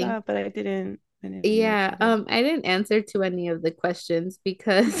 I something. saw, but I didn't look Yeah, at it. I didn't answer to any of the questions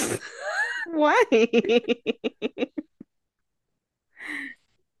because Why?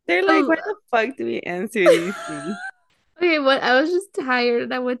 They're like, um, why the fuck do we answer these things? okay, what I was just tired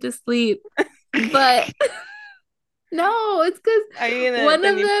and I went to sleep. But no, it's because Are you gonna one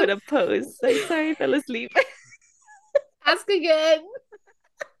then of you them put a post like sorry, I fell asleep? ask again.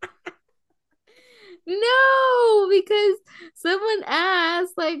 No, because someone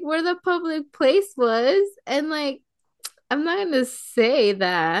asked like where the public place was, and like I'm not gonna say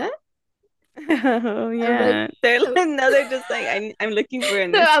that. Oh I'm like, yeah. They're like no, they're just like I'm looking for a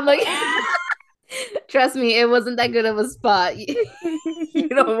so new I'm like, spot. trust me, it wasn't that good of a spot. You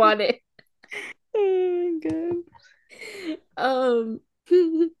don't want it. Oh my God. Um,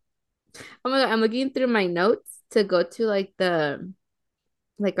 oh my God, I'm looking through my notes to go to like the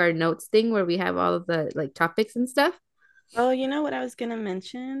like our notes thing where we have all of the like topics and stuff. Oh, you know what I was gonna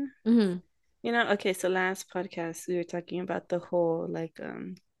mention? Hmm. Okay, so last podcast we were talking about the whole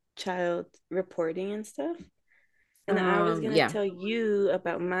child reporting and stuff. And I was gonna Yeah. tell you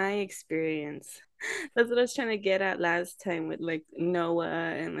about my experience. That's what I was trying to get at last time with like Noah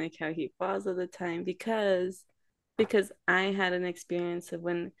and like how he falls all the time because I had an experience of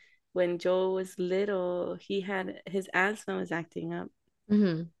when Joel was little, he had his asthma was acting up.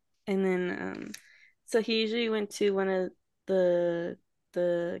 Hmm. And then so he usually went to one of the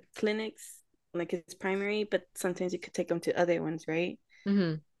the clinics, like his primary, but sometimes you could take him to other ones, right?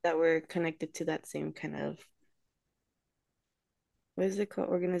 Hmm. That were connected to that same kind of what is it called?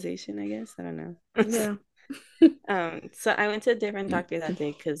 Organization, I guess. I don't know. Yeah. So I went to a different doctor that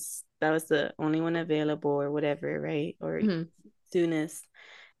day because that was the only one available or whatever, right? Or Hmm. soonest.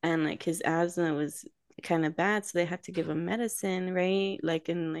 And like his asthma was kind of bad, so they had to give him medicine, right? Like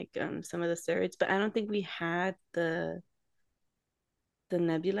in like some of the steroids. But I don't think we had the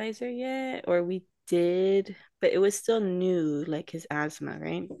nebulizer yet, or we did, but it was still new, like his asthma,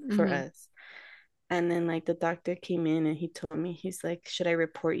 right? For Hmm. us. And then like the doctor came in and he told me, he's like, should I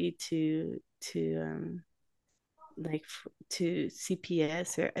report you like to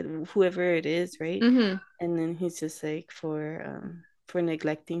CPS or whoever it is, right? Hmm. And then he's just like for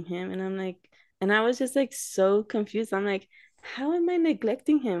neglecting him. And I'm like, and I was just like so confused. I'm like, how am I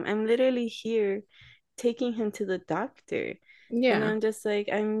neglecting him? I'm literally here taking him to the doctor. And Yeah. I'm just like,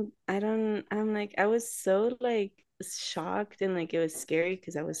 I'm like, I was so like shocked and like it was scary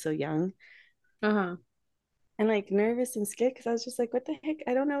because I was so young Uh-huh. and like nervous and scared because I was just like, what the heck?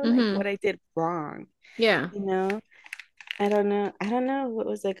 I don't know like Mm-hmm. what I did wrong, Yeah. you know? I don't know. I don't know what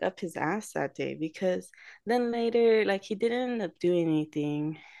was like up his ass that day because then later, like he didn't end up doing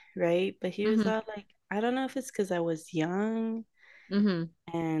anything, right? But he was Mm-hmm. all like, I don't know if it's because I was young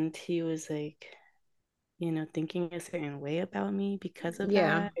Mm-hmm. and he was like, thinking a certain way about me because of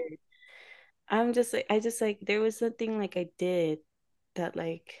Yeah. that. Or I'm just like, I just like, there was something like I did that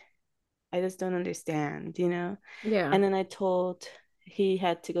like I just don't understand, you know? Yeah. And then I told he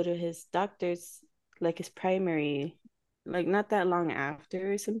had to go to his doctor's, like his primary, like not that long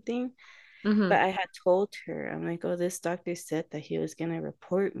after or something. Mm-hmm. But I had told her, I'm like, oh, this doctor said that he was gonna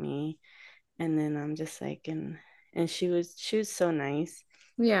report me. And then I'm just like, and she was so nice.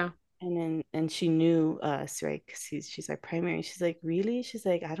 Yeah. And she knew us, right? Because she's our primary. She's like, really? She's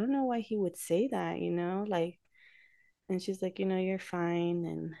like, I don't know why he would say that, like, and she's like, you're fine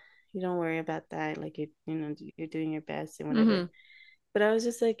and you don't worry about that. Like you're doing your best and whatever. Mm-hmm. But I was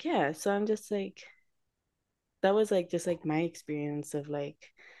just like, yeah. So I'm just like, that was like just like my experience of like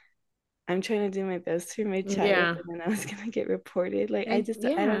I'm trying to do my best for my child Yeah. and then I was gonna get reported. Like I don't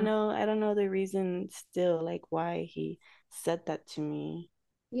Yeah. know. I don't know the reason still like why he said that to me.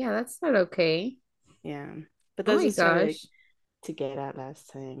 Yeah, that's not okay. Yeah. But Oh that's my just trying to like gosh. to get at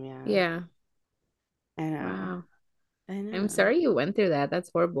last time. Yeah. Yeah. I know. Wow. I I'm know. sorry you went through that. That's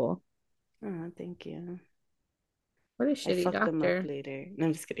horrible. Oh, thank you. What a I shitty fucked them up doctor. later. No,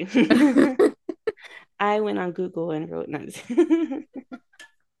 I'm just kidding. I went on Google and wrote no,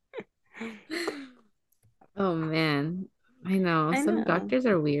 Oh man. I know. I Some know. doctors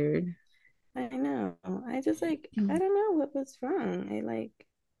are weird. I know. I just like I don't know what was wrong.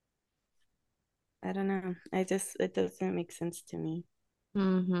 I don't know. It doesn't make sense to me.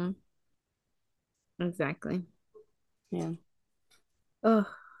 Mm-hmm. Exactly. Yeah. Oh,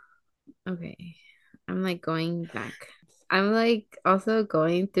 okay. I'm like going back. I'm like also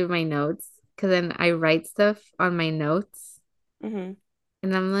going through my notes because then I write stuff on my notes Hmm.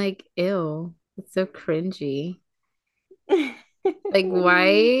 and I'm like, ew, it's so cringy. Like What do you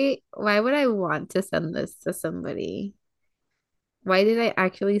mean? why would I want to send this to somebody? Why did I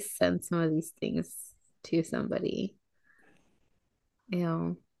actually send some of these things to somebody?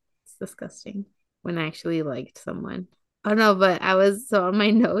 Ew, it's disgusting when I actually liked someone. Oh no, but I was so on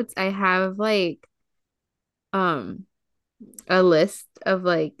my notes, I have like um a list of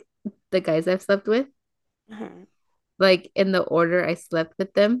like the guys I've slept with, Uh-huh. like in the order I slept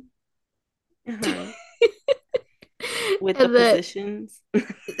with them. Uh-huh. With the And the positions.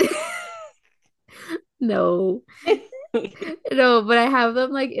 no, no, but I have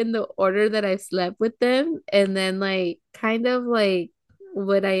them like in the order that I slept with them, and then like kind of like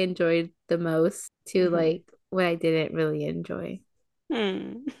what I enjoyed the most to Mhm. like what I didn't really enjoy.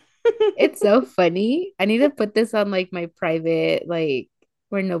 Hmm. It's so funny. I need to put this on like my private, like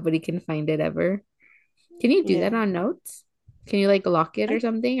where nobody can find it ever. Can you do that Yeah. on notes? Can you like lock it or I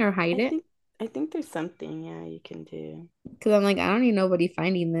something or hide I it? think I think there's something, yeah, you can do Because I'm like, I don't need nobody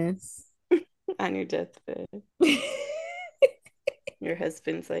finding this. on your deathbed. Your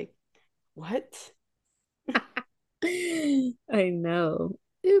husband's like, what? I know.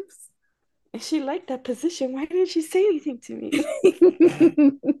 Oops. If she liked that position, why didn't she say anything to me?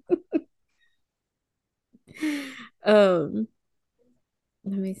 Um,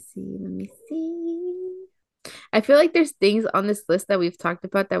 let me see. Let me see. I feel like there's things on this list that we've talked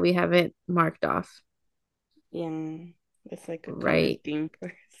about that we haven't marked off. Yeah, it's like a common Right. theme for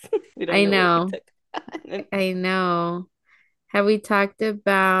us. We don't I know what we know. took on. I know. Have we talked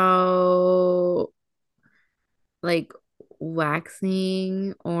about like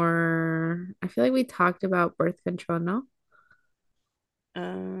waxing, or I feel like we talked about birth control, no?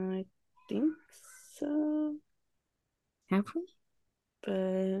 I think so, Have we?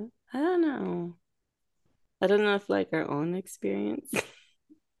 but I don't know. I don't know if like our own experience.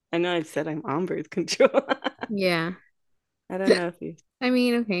 I know I've said I'm on birth control. Yeah. I don't know if you. I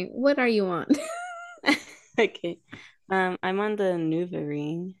mean, okay, what are you on? Okay. I'm on the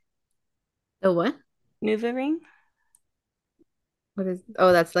NuvaRing. The what? NuvaRing? What is,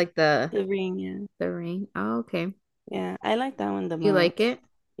 oh, that's like The ring, yeah. the ring. Oh, okay. Yeah, I like that one the You like most. it?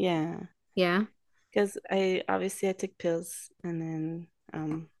 Yeah, Yeah. because I took pills and then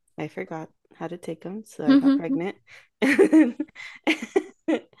I forgot how to take them, so I got pregnant.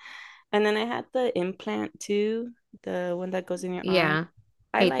 And then I had the implant too, the one that goes in your arm. Yeah.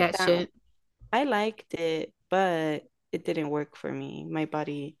 I Hate like that that. shit. I liked it, but it didn't work for me. My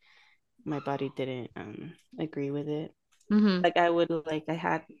body didn't agree with it. Mm-hmm. Like I would like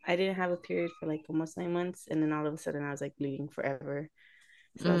I didn't have a period for like almost 9 months, and then all of a sudden I was like bleeding forever.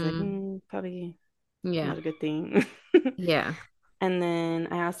 So I was like, Mm. probably Yeah. not a good thing. Yeah. And then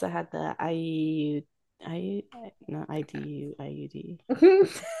I also had the IU, IU, no IDU, IUD.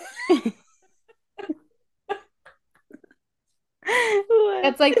 What?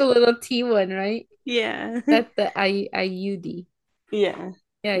 That's like the little T one, right? Yeah. That's the IUD. Yeah,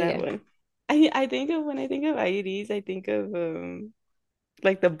 Yeah, that yeah. one. I think of when I think of IUDs, I think of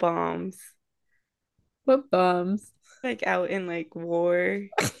like the bombs, What bombs? like out in like war.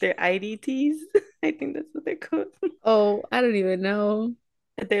 They're IDTs. I think that's what they're called. Oh, I don't even know.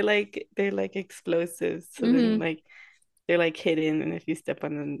 They're like explosives. So then Mm-hmm. like they're like hidden, and if you step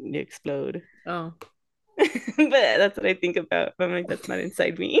on them, they explode. Oh. But that's what I think about. But I'm like, that's not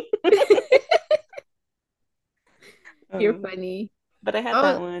inside me. You're Um, funny. but I had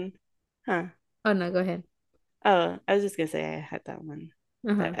that Oh, one. Huh. oh no, go ahead. Oh, I was just gonna say I had that one.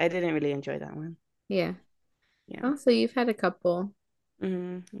 Uh-huh. But I didn't really enjoy that one. Yeah. Yeah. Oh, so you've had a couple.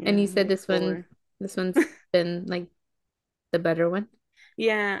 And Yeah, you said like four. this one's been like the better one.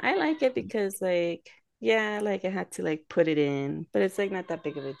 Yeah, I like it because like yeah, like I had to like put it in, but it's like not that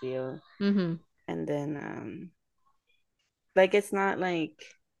big of a deal. Mm-hmm. And then like it's not like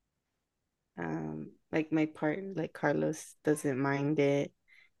my part like Carlos doesn't mind it.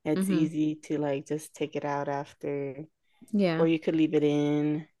 It's Mm-hmm. easy to like just take it out after, Yeah. or you could leave it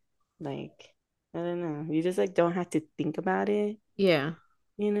in. Like I don't know. You just like don't have to think about it, Yeah.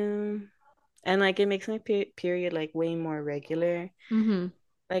 you know? And like it makes my period like way more regular. Mm-hmm.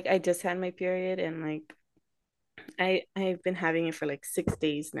 Like I just had my period, and like I've been having it for like 6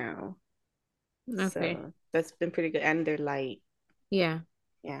 days now. Okay. So that's been pretty good. And they're light. Yeah.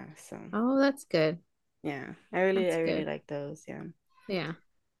 Yeah. So Oh, that's good. yeah. I That's really good. like those. Yeah. Yeah.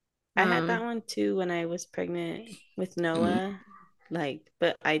 I had that Um, one too when I was pregnant with Noah. Like,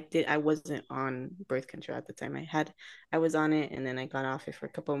 but I wasn't on birth control at the time. I was on it, and then I got off it for a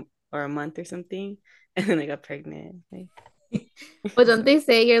couple or a month or something. And then I got pregnant. Like, but don't so they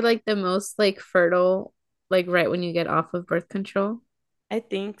say you're like the most like fertile, like right when you get off of birth control? I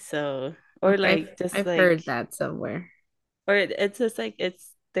think so. Or Okay, like just I've like heard that somewhere. or it's just like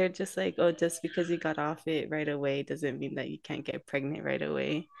they're just like, oh, just because you got off it right away doesn't mean that you can't get pregnant right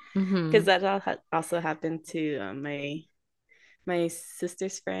away. Because Mm-hmm. that also happened to my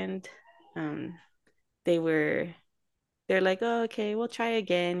sister's friend. Um, they were they're like, oh, okay, we'll try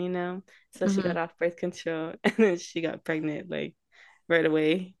again. So she got Mm-hmm. off birth control, and then she got pregnant like right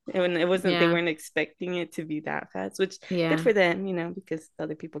away. And they Yeah. weren't expecting it to be that fast, which good Yeah. for them, because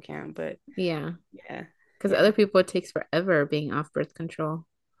other people can't. But Yeah. yeah, Because yeah, other people it takes forever being off birth control.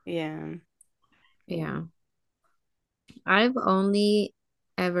 yeah, yeah. Yeah. I've only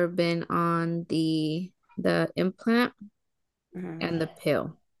ever been on the implant and Uh-huh. the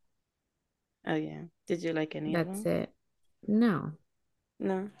pill. Oh yeah. Did you like any of That's them? it. No.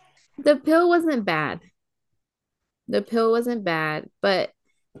 No. The pill wasn't bad. The pill wasn't bad, but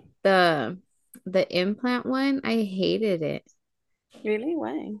the the implant one, I hated it. Really?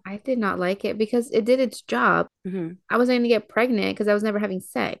 Why? I did not like it because it did its job. Hmm. I wasn't going to get pregnant because I was never having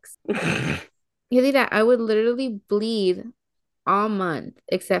sex. Yadira, I would literally bleed all month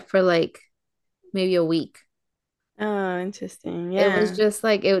except for like maybe a week. Oh, interesting. It was Yeah. just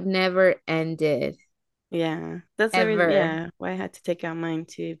like it never ended Yeah. That's the reason, ever. yeah, why I had to take out mine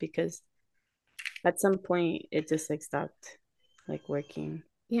too, because at some point it just like stopped like working.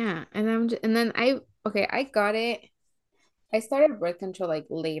 Yeah, and and then okay, I got it. I started birth control like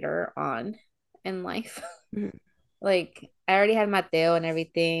later on in life. Mhm. Like I already had Mateo and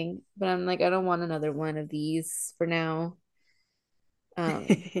everything, but I'm like I don't want another one of these for now. Um,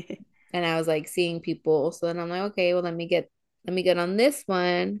 and I was like seeing people, so then I'm like, okay, well let me get on this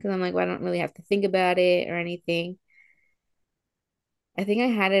one because I'm like, well, I don't really have to think about it or anything. I think I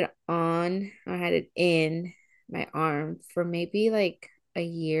had it on, I had it in my arm for maybe like a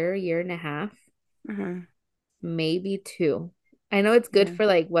year and a half, Uh-huh. maybe two. I know it's good Yeah. for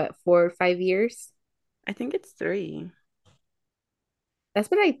like what, 4 or 5 years. I think it's 3. That's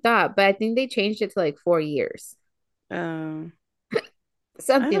what I thought, but I think they changed it to like 4 years, Um, I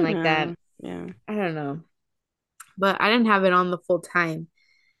something don't like know. that. Yeah. I don't know, but I didn't have it on the full time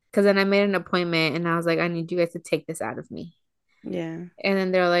because then I made an appointment and I was like, I need you guys to take this out of me. Yeah. And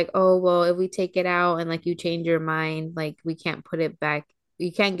then they're like, oh, well, if we take it out and like you change your mind, like we can't put it back.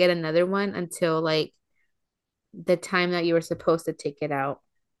 You can't get another one until like the time that you were supposed to take it out.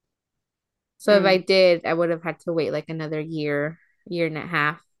 So if I Mm. did, I would have had to wait like another year and a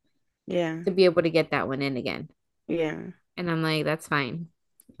half Yeah. to be able to get that one in again. Yeah. And I'm like, that's fine.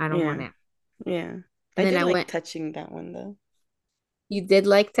 I don't want Yeah. it. Yeah. And I then did I like went, touching that one though. you did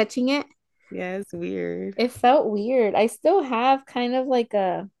like touching it? Yeah, it's weird. It felt weird. I still have kind of like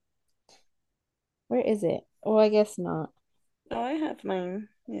a, where is it? Oh, I guess not. Oh, I have mine.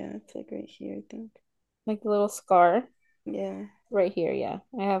 Yeah, it's like right here, I think. Like a little scar Yeah. right here. Yeah,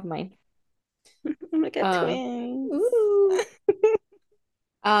 I have mine. Oh my God, Um, twins. ooh.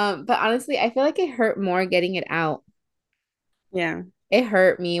 But honestly, I feel like it hurt more getting it out. Yeah. It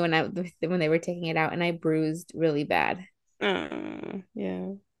hurt me when they were taking it out and I bruised really bad.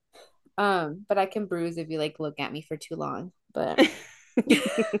 Yeah. But I can bruise if you like look at me for too long. But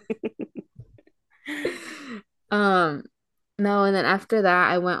um no, and then after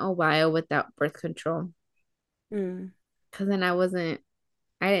that I went a while without birth control Mm, because then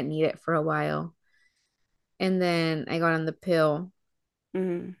I didn't need it for a while. And then I got on the pill.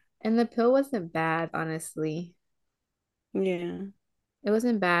 mm, And the pill wasn't bad, honestly. yeah. It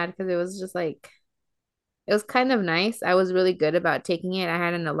wasn't bad because it was just like it was kind of nice. I was really good about taking it. I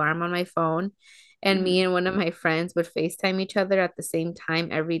had an alarm on my phone, and me Mm, and one of my friends would FaceTime each other at the same time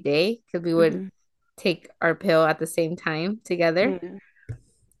every day because we would mm, take our pill at the same time together. mm,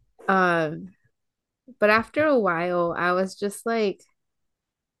 Um, but after a while, I was just like,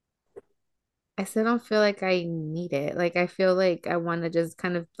 I still don't feel like I need it. Like I feel like I want to just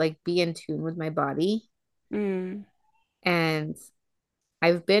kind of like be in tune with my body. mm, And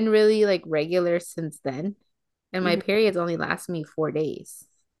I've been really like regular since then. And my mm. periods only last me 4 days.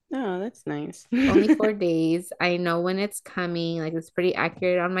 Oh, that's nice. Only 4 days. I know when it's coming. Like it's pretty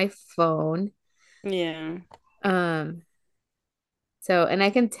accurate on my phone. Yeah. Um, so and I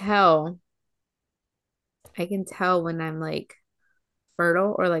can tell when I'm like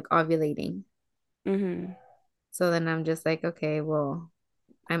fertile or like ovulating. Hmm. So then I'm just like, okay, well,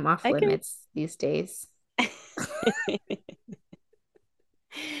 I'm off I can limits these days.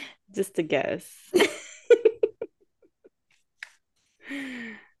 just to guess.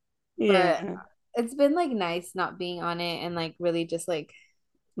 But Yeah. it's been like nice not being on it and like really just like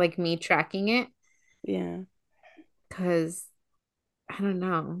me tracking it Yeah. because I don't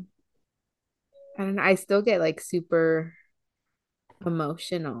know. I don't know. I still get like super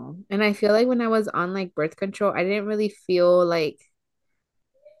emotional. And I feel like when I was on like birth control, I didn't really feel like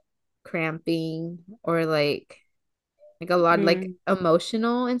cramping or like a lot like Mm,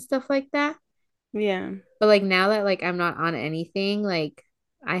 emotional and stuff like that. yeah. But like now that like I'm not on anything, like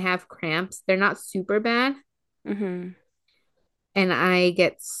I have cramps. They're not super bad Hmm. and I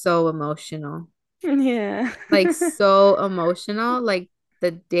get so emotional. Yeah. Like so emotional like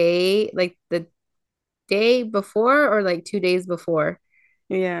the day before or like 2 days before.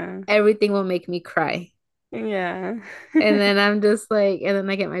 Yeah. Everything will make me cry. Yeah. And then I'm just like, and then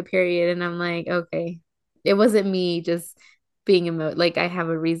I get my period and I'm like, okay, it wasn't me just being like I have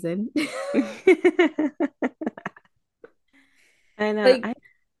a reason. I know. Like, does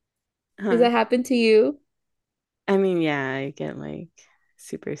Huh. that happen to you? I mean, yeah, I get like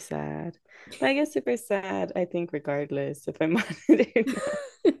super sad. But I get super sad, I think, regardless if I'm on it or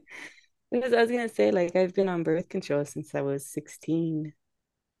not. Because I was gonna say, like, I've been on birth control since I was 16,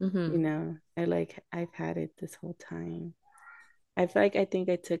 Mm-hmm. I've had it this whole time. I feel like I think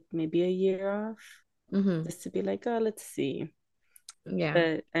I took maybe a year off Mm-hmm. just to be like, oh, let's see. Yeah.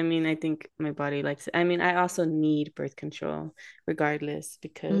 But I mean, I think my body likes it. I mean, I also need birth control regardless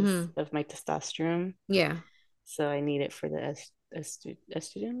because Mm-hmm. of my testosterone. Yeah. So I need it for the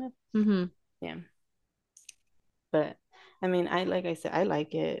estrogen level. Mm-hmm. Yeah. But I mean, like I said, I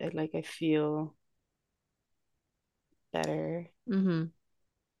like it. I feel better. Mm-hmm.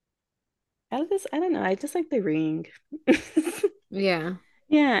 I don't know. I just like the ring. Yeah.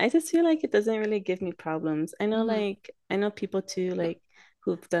 Yeah, I just feel like it doesn't really give me problems. Mm-hmm. I know people too, like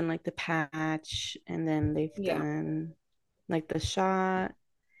who've done like the patch and then they've Yeah. done like the shot.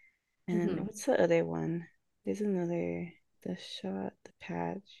 And Mm-hmm. what's the other one? There's another, the shot, the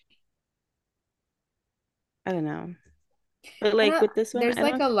patch. I don't know. But I like don't, with this one, there's I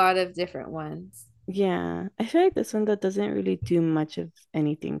like don't, a lot of different ones. yeah, I feel like this one that doesn't really do much of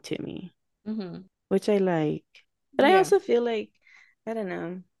anything to me, Mm-hmm. which I like. But I Yeah. also feel like, I don't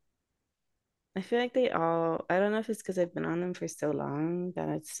know. I feel like I don't know if it's because I've been on them for so long that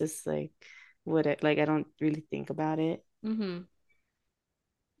it's just like, like I don't really think about it. Mm-hmm.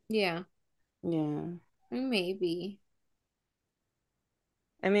 Yeah. Yeah. Maybe.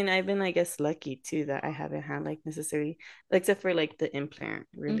 I mean, I've been, I guess, lucky too that I haven't had like necessarily, except for like the implant,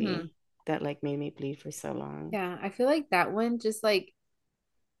 Mm-hmm. really, that like made me bleed for so long. Yeah. I feel like that one just like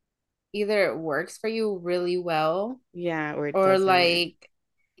either it works for you really well Yeah, or it or doesn't. like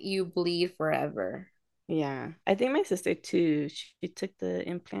you bleed forever. Yeah. I think my sister too, she took the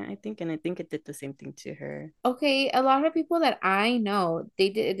implant, I think, and I think it did the same thing to her. Okay, a lot of people that I know, they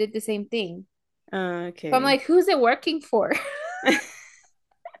did the same thing. So I'm Okay. like, who's it working for?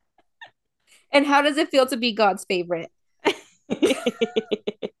 And how does it feel to be God's favorite?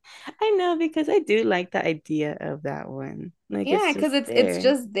 I know because I do like the idea of that one. Like Yeah, it's because just it's there,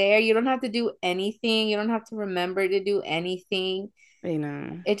 just there. You don't have to do anything. You don't have to remember to do anything. you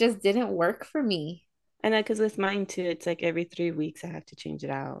know. It just didn't work for me. And because with mine too, it's like every 3 weeks I have to change it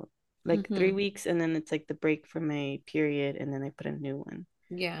out. Like three Mm-hmm. weeks, and then it's like the break for my period, and then I put a new one.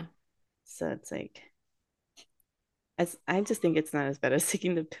 Yeah. So it's like, as I just think it's not as bad as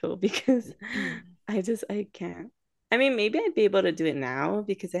taking the pill because I can't. I mean, maybe I'd be able to do it now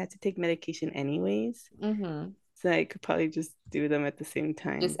because I have to take medication anyways. Mm-hmm. So I could probably just do them at the same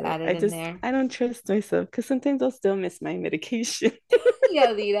time. Just But add it in there. I don't trust myself because sometimes I'll still miss my medication.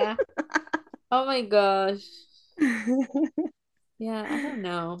 Yadira. Oh my gosh. Yeah, I don't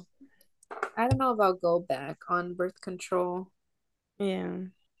know. I don't know if I'll go back on birth control. Yeah.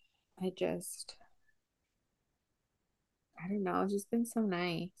 I just, I don't know. It's just been so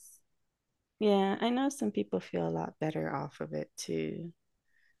nice. Yeah. I know some people feel a lot better off of it too.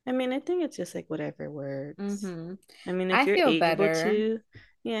 I mean, I think it's just like whatever works. Mm-hmm. I mean, if I you're feel able better. to,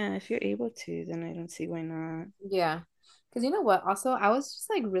 yeah, if you're able to, then I don't see why not. Yeah. Because you know what? Also, I was just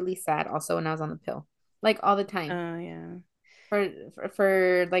like really sad also when I was on the pill, like all the time Oh, yeah.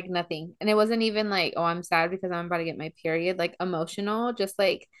 for like nothing. And it wasn't even like, oh, I'm sad because I'm about to get my period, like emotional, just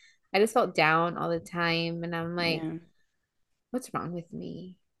like I just felt down all the time. And I'm like, Yeah. what's wrong with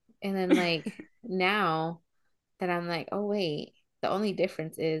me? And then like now that I'm like, oh, wait, the only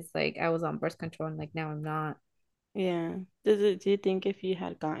difference is like I was on birth control and like now I'm not. Yeah. Do you think if you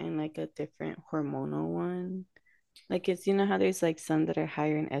had gotten like a different hormonal one, like it's, how there's like some that are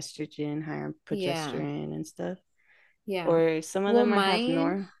higher in estrogen, higher in Yeah. progesterone and stuff, Yeah. or some of Well, them might have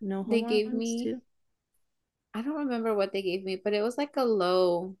mine, no they gave hormones me, too? I don't remember what they gave me, but it was like a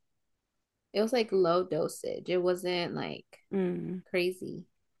low, it was like low dosage. It wasn't like Mm, crazy,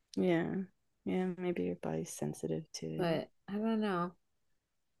 yeah. Yeah, maybe your body's sensitive to it. but I don't know.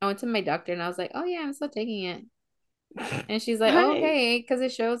 I went to my doctor and I was like, oh, yeah, I'm still taking it. And she's like, oh, Why? okay, because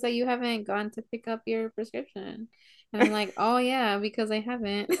it shows that you haven't gone to pick up your prescription. And I'm like, oh, yeah, because I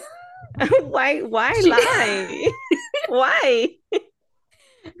haven't. Why She, lie? Why?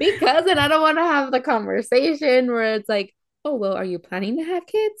 because then I don't want to have the conversation where it's like, oh, well, are you planning to have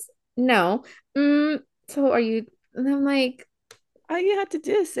kids? No. So are you? And I'm like, All you have to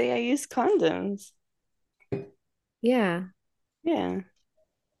do is say I use condoms. yeah, Yeah.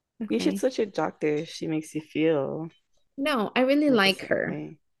 You should okay. switch your doctor if she makes you feel No, I really like a like certain her.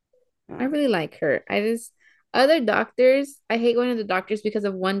 way. I Oh. really like her. I just, other doctors, I hate going to the doctors because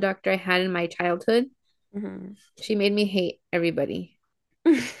of one doctor I had in my childhood. Mhm. She made me hate everybody.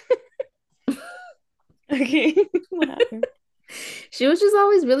 Okay. What happened? She was just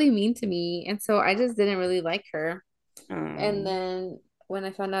always really mean to me. And so I just didn't really like her. And Um, then when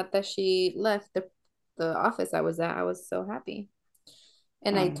I found out that she left the office I was at, I was so happy.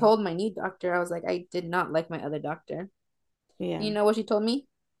 And I um, told my new doctor, I was like, I did not like my other doctor. yeah. You know what she told me?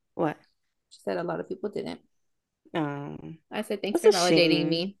 What? She said a lot of people didn't. Um, I said, thanks that's for a validating shame.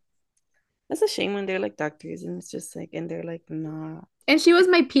 me. That's a shame when they're like doctors and it's just like, and they're like, nah. And she was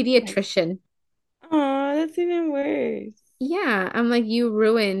my Like, pediatrician. oh, that's even worse. Yeah, I'm like, you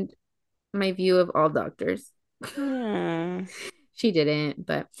ruined my view of all doctors. Yeah. She didn't,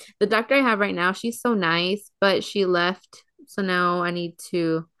 but the doctor I have right now, she's so nice, but she left. So now I need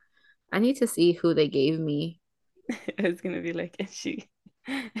to see who they gave me. I was gonna be like,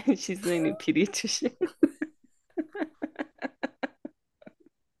 and she's my new pediatrician.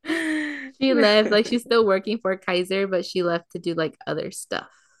 She left, like she's still working for Kaiser, but she left to do like other stuff.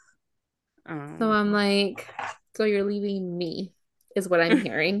 So Um, I'm like, so you're leaving me, is what I'm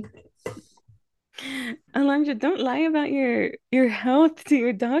hearing. Alondra, don't lie about your health to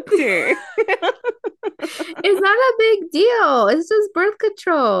your doctor. It's not a big deal. It's just birth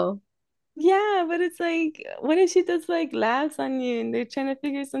control. Yeah, but it's like, what if she does like labs on you and they're trying to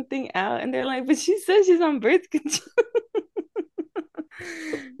figure something out and they're like, but she says she's on birth control.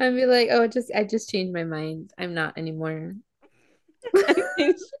 I'd be like, oh, I just changed my mind. I'm not anymore.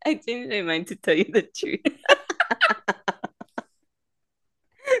 I changed my mind to tell you the truth.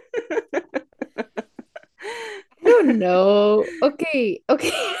 I don't know. Okay,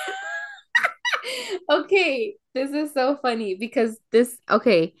 okay. Okay, this is so funny because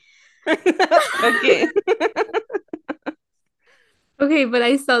okay. Okay. Okay, but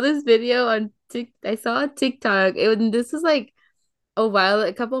I saw this video on I saw a TikTok. This was like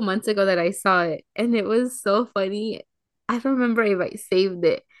a couple months ago that I saw it, and it was so funny. I don't remember if I saved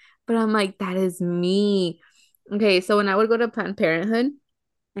it, but I'm like, that is me. Okay, so when I would go to Planned Parenthood,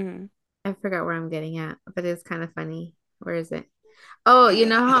 Mm. I forgot where I'm getting at, but it's kind of funny. Where is it? Oh, you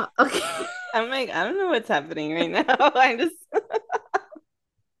know how, okay. I'm like, I don't know what's happening right now. I'm just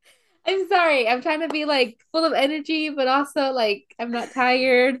I'm sorry. I'm trying to be like full of energy, but also like I'm not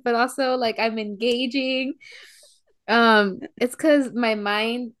tired, but also like I'm engaging. It's because my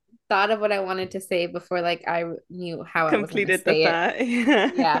mind thought of what I wanted to say before like I knew how I was gonna completed the say it.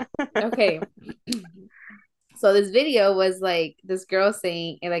 thought. Yeah. Okay. So this video was like this girl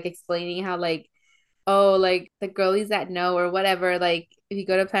saying and like explaining how like oh like the girlies that know or whatever like if you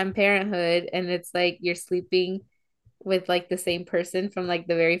go to Planned Parenthood and it's like you're sleeping with like the same person from like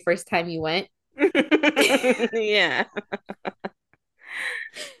the very first time you went. Yeah.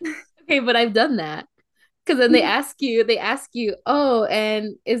 Okay, but I've done that. Because then they ask you, oh,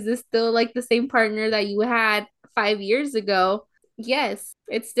 and is this still like the same partner that you had 5 years ago? Yes,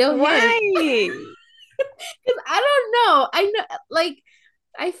 it's still him. Why? Because I don't know. I know, like,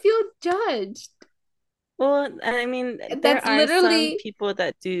 I feel judged. Well, I mean, there That's are some literally, people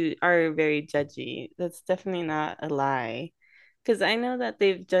that do are very judgy. That's definitely not a lie. Because I know that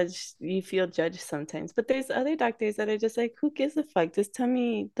they've judged, you feel judged sometimes, but there's other doctors that are just like, who gives a fuck? Just tell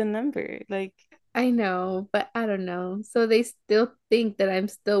me the number. Like, I know, but I don't know. So they still think that I'm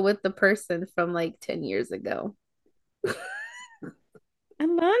still with the person from like 10 years ago.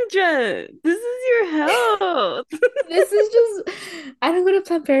 Alondra, this is your health. This is just, I don't go to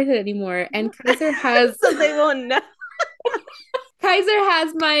Planned Parenthood anymore. And So they won't know. Kaiser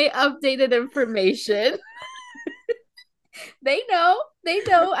has my updated information. They know. They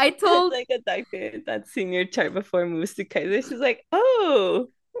know. I told Like a doctor that's seen your chart before moves to Kaiser. She's like, oh,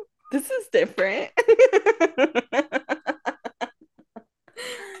 this is different.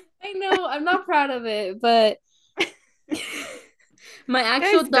 I know. I'm not proud of it, but my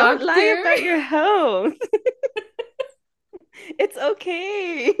actual Guys, don't lie doctor, about your health. It's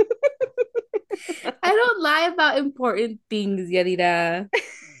okay. I don't lie about important things, Yadira.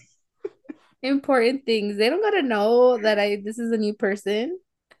 Important things. They don't gotta know that I this is a new person.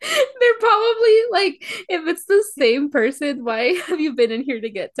 They're probably like, if it's the same person, why have you been in here to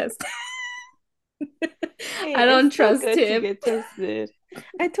get tested? Hey, I it's don't still trust good to him. get tested.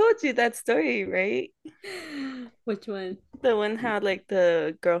 I told you that story, right? Which one? The one how like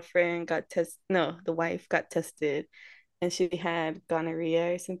the girlfriend got tested, no, the wife got tested and she had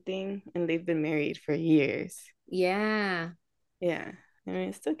gonorrhea or something, and they've been married for years. Yeah. Yeah. I mean,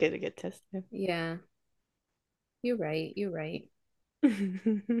 it's still good to get tested. Yeah. You're right. You're right.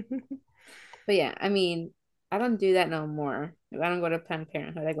 But yeah, I mean, I don't do that no more. If I don't go to Planned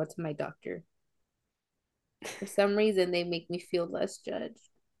Parenthood, I go to my doctor. For some reason, they make me feel less judged.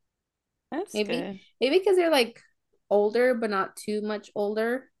 That's Maybe, good. maybe because they're like older, but not too much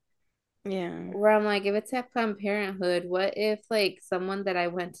older. Yeah. Where I'm like, if it's at Planned Parenthood, what if like someone that I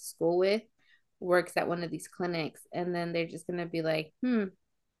went to school with works at one of these clinics and then they're just gonna be like, I mean,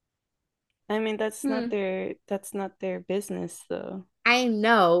 hmm. that's not their business though. I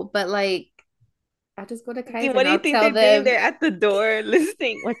know, but like I'll just go to Kaiser What and do you I'll think tell they're doing? them, They're at the door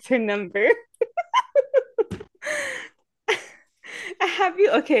listening. What's her number? Have you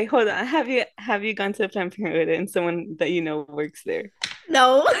okay, hold on. Have you gone to Planned Parenthood and someone that you know works there?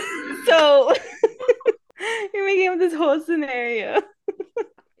 no. So you're making up this whole scenario.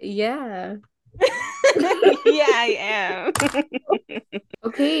 Yeah. Yeah, I am.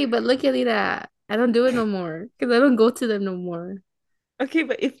 Okay, but look at that. I don't do it no more because I don't go to them no more. Okay,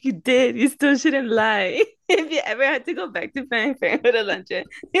 but if you did, you still shouldn't lie. If you ever had to go back to Planned Parenthood or lunch, you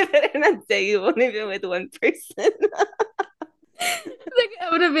better not say you've only been with one person. Like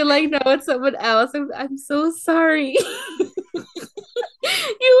I'm gonna be like, no, it's someone else. I'm so sorry.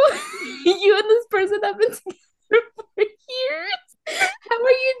 you you and this person have been together for years. How are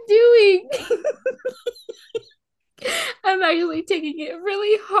you doing? I'm actually taking it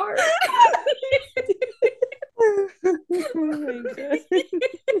really hard. Oh my God.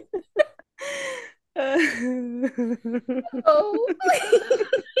 Oh.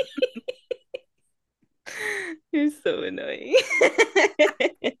 You're so annoying.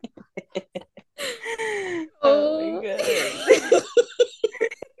 Oh my Oh. God.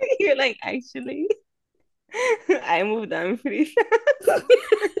 You're like, actually, I moved on pretty fast.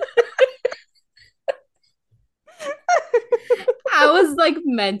 I was like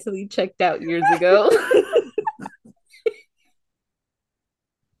mentally checked out years ago.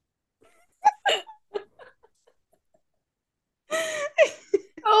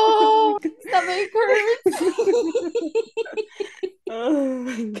 Oh my Oh, God. my stomach hurts.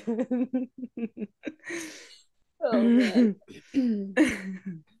 Oh man.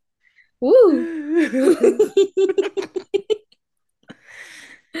 Woo.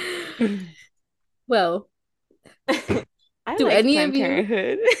 Well, I do liked any Planned of you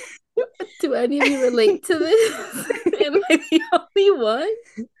Parenthood. do any of you relate to this? Am I the only one?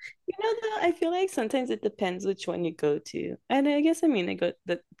 Though, I feel like sometimes it depends which one you go to. And I guess I mean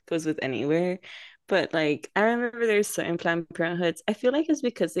that goes with anywhere. But like I remember there's certain Planned Parenthoods. I feel like it's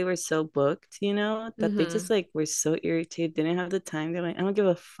because they were so booked, that they just Mm-hmm. like were so irritated, didn't have the time. They're like, I don't give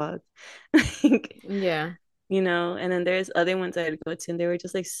a fuck. Like, Yeah. and then there's other ones I'd go to and they were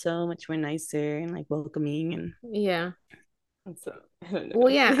just like so much more nicer and like welcoming Yeah. and so I don't Well,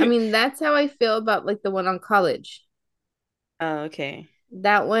 yeah. I know. mean, that's how I feel about like the one on college. Oh, okay.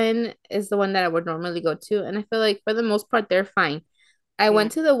 That one is the one that I would normally go to, and I feel like for the most part they're fine. I Yeah.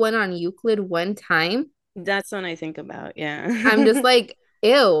 went to the one on Euclid one time. That's one I think about. I'm just Yeah. like,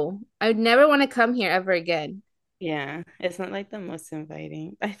 ew, I would never want to come here ever again. Yeah. It's not like the most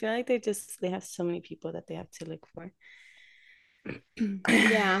inviting. I feel like they have so many people that they have to look for.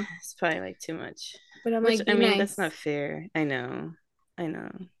 Yeah, It's probably like too much. but I'm Which like, I be mean, that's nice. not fair. I know. I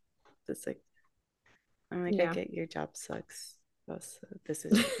know. It's like I'm like, I Yeah, get your job sucks. Also, this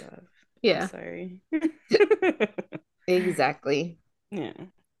is your job. I'm yeah, sorry. exactly. Yeah.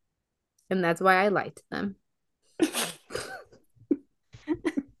 And that's why I lied to them.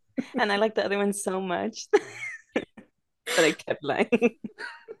 And I like the other one so much that I kept lying.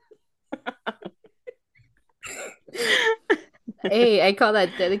 Hey, I call that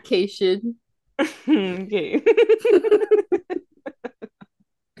dedication. Okay.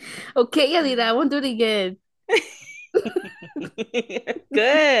 Okay, Alita, I won't do it again.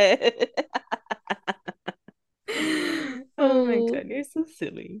 Good. Oh my Oh, God, you're so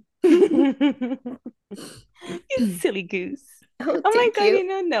silly. You silly goose. oh, Oh my thank God,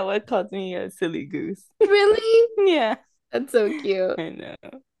 you. Noah calls me a silly goose. Really? Yeah, That's so cute. I know.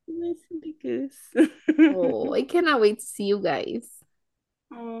 My silly goose. Oh, I cannot wait to see you guys.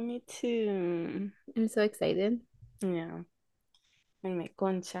 Oh, me too. I'm so excited. Yeah. And make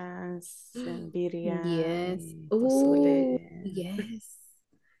conchas and birria Yes. and Oh, pozole. yes.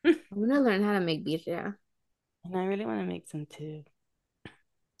 I'm gonna learn how to make birria. And I really want to make some too.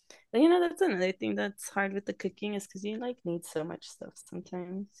 But that's another thing that's hard with the cooking is because you like need so much stuff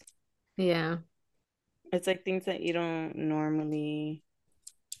sometimes. Yeah. It's like things that you don't normally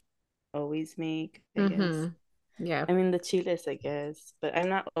always make, I guess. Mm-hmm. Yeah. I mean the chiles, I guess, but I'm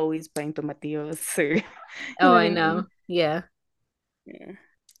not always buying tomatillos or you Oh, know what I I mean? know. Yeah, Yeah.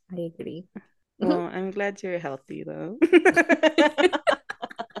 I agree. Well, I'm glad you're healthy though.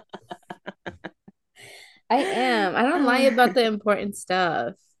 I am. I don't lie about the important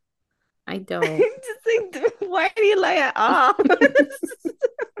stuff. I don't. Just like, why do you lie at all?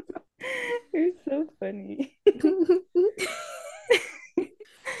 You're so funny.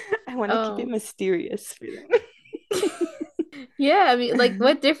 I want to keep it Oh, mysterious for them. yeah. I mean, like,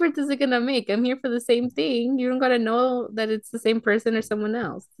 what difference is it gonna make? I'm here for the same thing. You don't gotta know that it's the same person or someone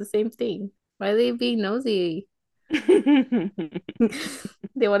else. It's the same thing. Why are they being nosy? They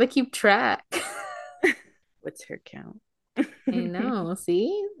want to keep track. What's her count? I know.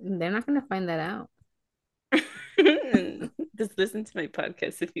 See, they're not gonna find that out. Just listen to my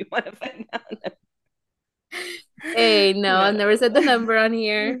podcast if you want to find out. Hey, no, I've never No. said the number on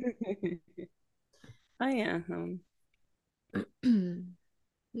here. Oh yeah. Mhm.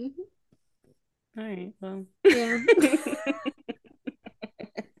 All right. Well. Yeah.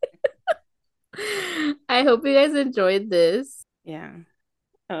 I hope you guys enjoyed this. Yeah.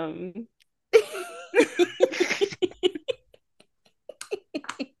 Um.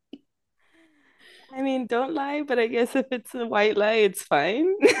 I mean, don't lie, but I guess if it's a white lie, it's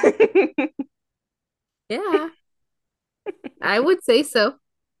fine. Yeah, I would say so.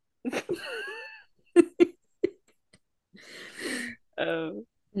 Oh,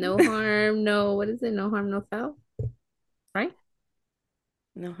 No harm, no, what is it? No harm, no foul, right?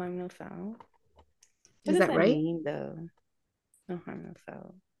 no harm, no foul. What Is does that that right? mean, though? No harm, no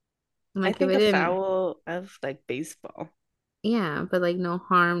foul. I Like if think it a didn't, foul of like baseball. yeah, but like no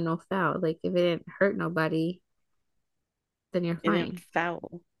harm, no foul. Like if it didn't hurt nobody, then you're It didn't fine.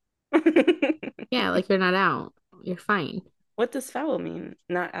 foul. Yeah, like you're not out. You're fine. What does foul mean?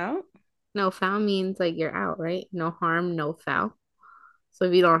 Not out? No foul means like you're out, right? No harm, no foul. So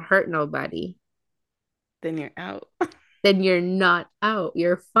if you don't hurt nobody, Then you're out. then you're not out.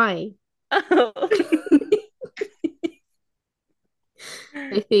 You're fine. Oh.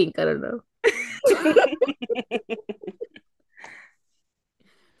 I think. I don't know.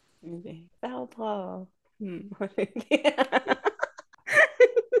 Okay. Foul ball. Hmm. Yeah.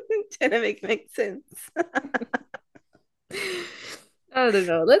 trying to make sense. I don't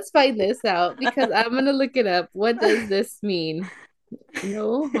know. Let's find this out because I'm gonna look it up. What does this mean?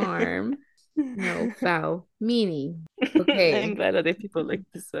 No harm, no foul. Meaning. I'm Okay. glad other people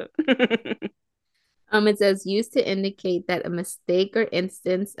looked this up. It says used to indicate that a mistake or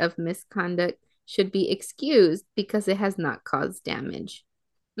instance of misconduct should be excused because it has not caused damage.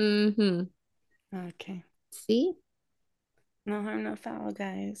 Mm-hmm. Okay. See? No harm, no foul,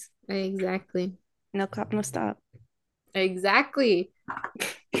 guys. Exactly. No cop, no stop. Exactly.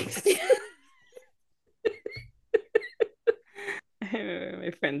 I remember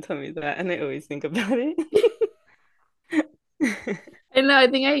my friend told me that, and I always think about it. I know. I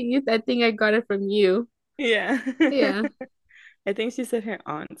think I used. I think I got it from you. Yeah. Yeah. I think she said her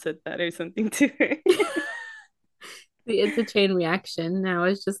aunt said that or something to her. It's a chain reaction. Now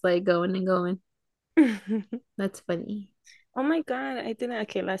it's just like going and going. That's funny. Oh my God, I didn't.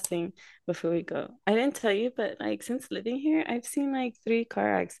 Okay, last thing before we go. I didn't tell you, but like since living here, I've seen like 3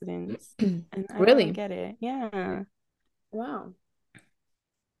 car accidents and I don't Really? get it. Yeah. Wow.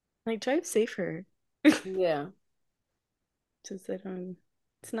 Like drive safer. Yeah. Just I don't,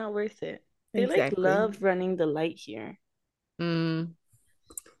 it's not worth it. They like Exactly. love running the light here. Mm,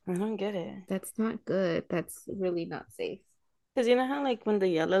 I don't get it. that's not good. That's really not safe. Because you know how like when the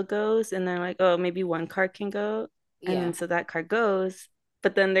yellow goes and they're like, oh, maybe 1 car can go, and Yeah. then so that car goes,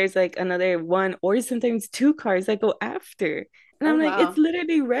 but then there's like another one or sometimes 2 cars that go after. And Oh, I'm like, it's wow.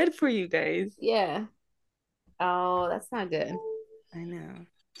 literally red for you guys. Yeah. Oh, that's not good. I know.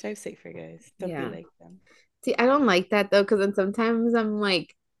 Drive safer, guys. Don't be Yeah. like them. See, I don't like that though, because then sometimes I'm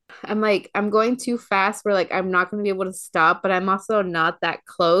going too fast where like I'm not gonna be able to stop, but I'm also not that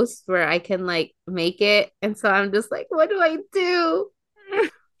close where I can like make it. And so I'm just like, what do I do?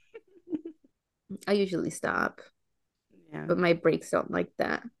 I usually stop, Yeah. but my brakes don't like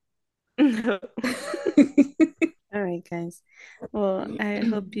that. No. All right, guys. Well, I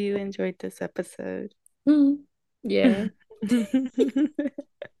hope you enjoyed this episode. Yeah.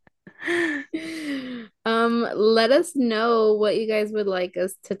 Let us know what you guys would like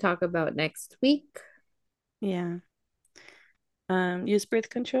us to talk about next week. Yeah. Use birth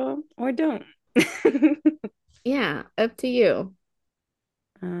control or don't. Yeah, up to you.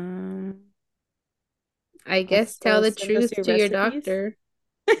 Um, I guess tell also the send us truth your to your recipes. doctor.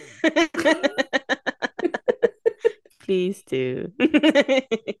 Please do.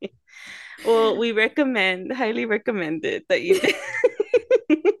 Well, we recommend, highly recommend it that you do.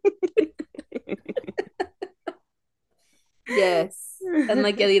 Yes. And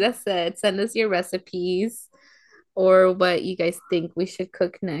like Yadira said, send us your recipes or what you guys think we should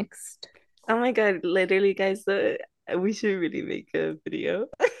cook next. Oh my God, literally, guys, we should really make a video.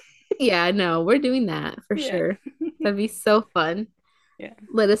 Yeah, no, we're doing that for Yeah. sure. That'd be so fun. Yeah.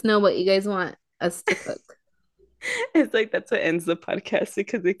 Let us know what you guys want us to cook. It's like that's what ends the podcast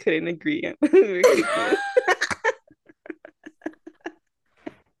because they couldn't agree on what we were cooking.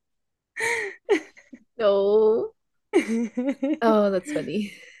 No. Oh, that's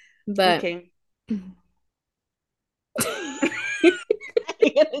funny. But Okay. I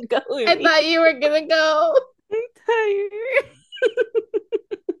You gotta go with me. thought you were gonna go. I'm tired.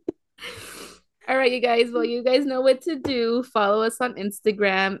 All right, you guys. Well, you guys know what to do. Follow us on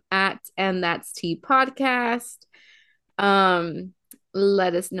Instagram at and that's Tea Podcast. Um,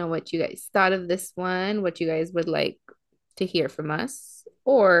 let us know what you guys thought of this one, what you guys would like to hear from us,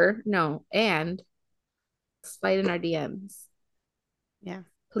 or no, and slide in our DMs, Yeah.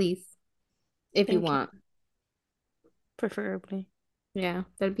 please, if you Thank you. want. Preferably. Yeah,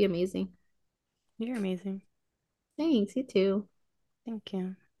 that'd be amazing. You're amazing. Thanks, you too. Thank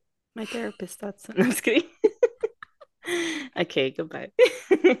you. My therapist thought so. No, I'm just kidding. Okay, goodbye.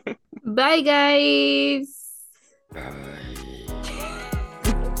 Bye, guys.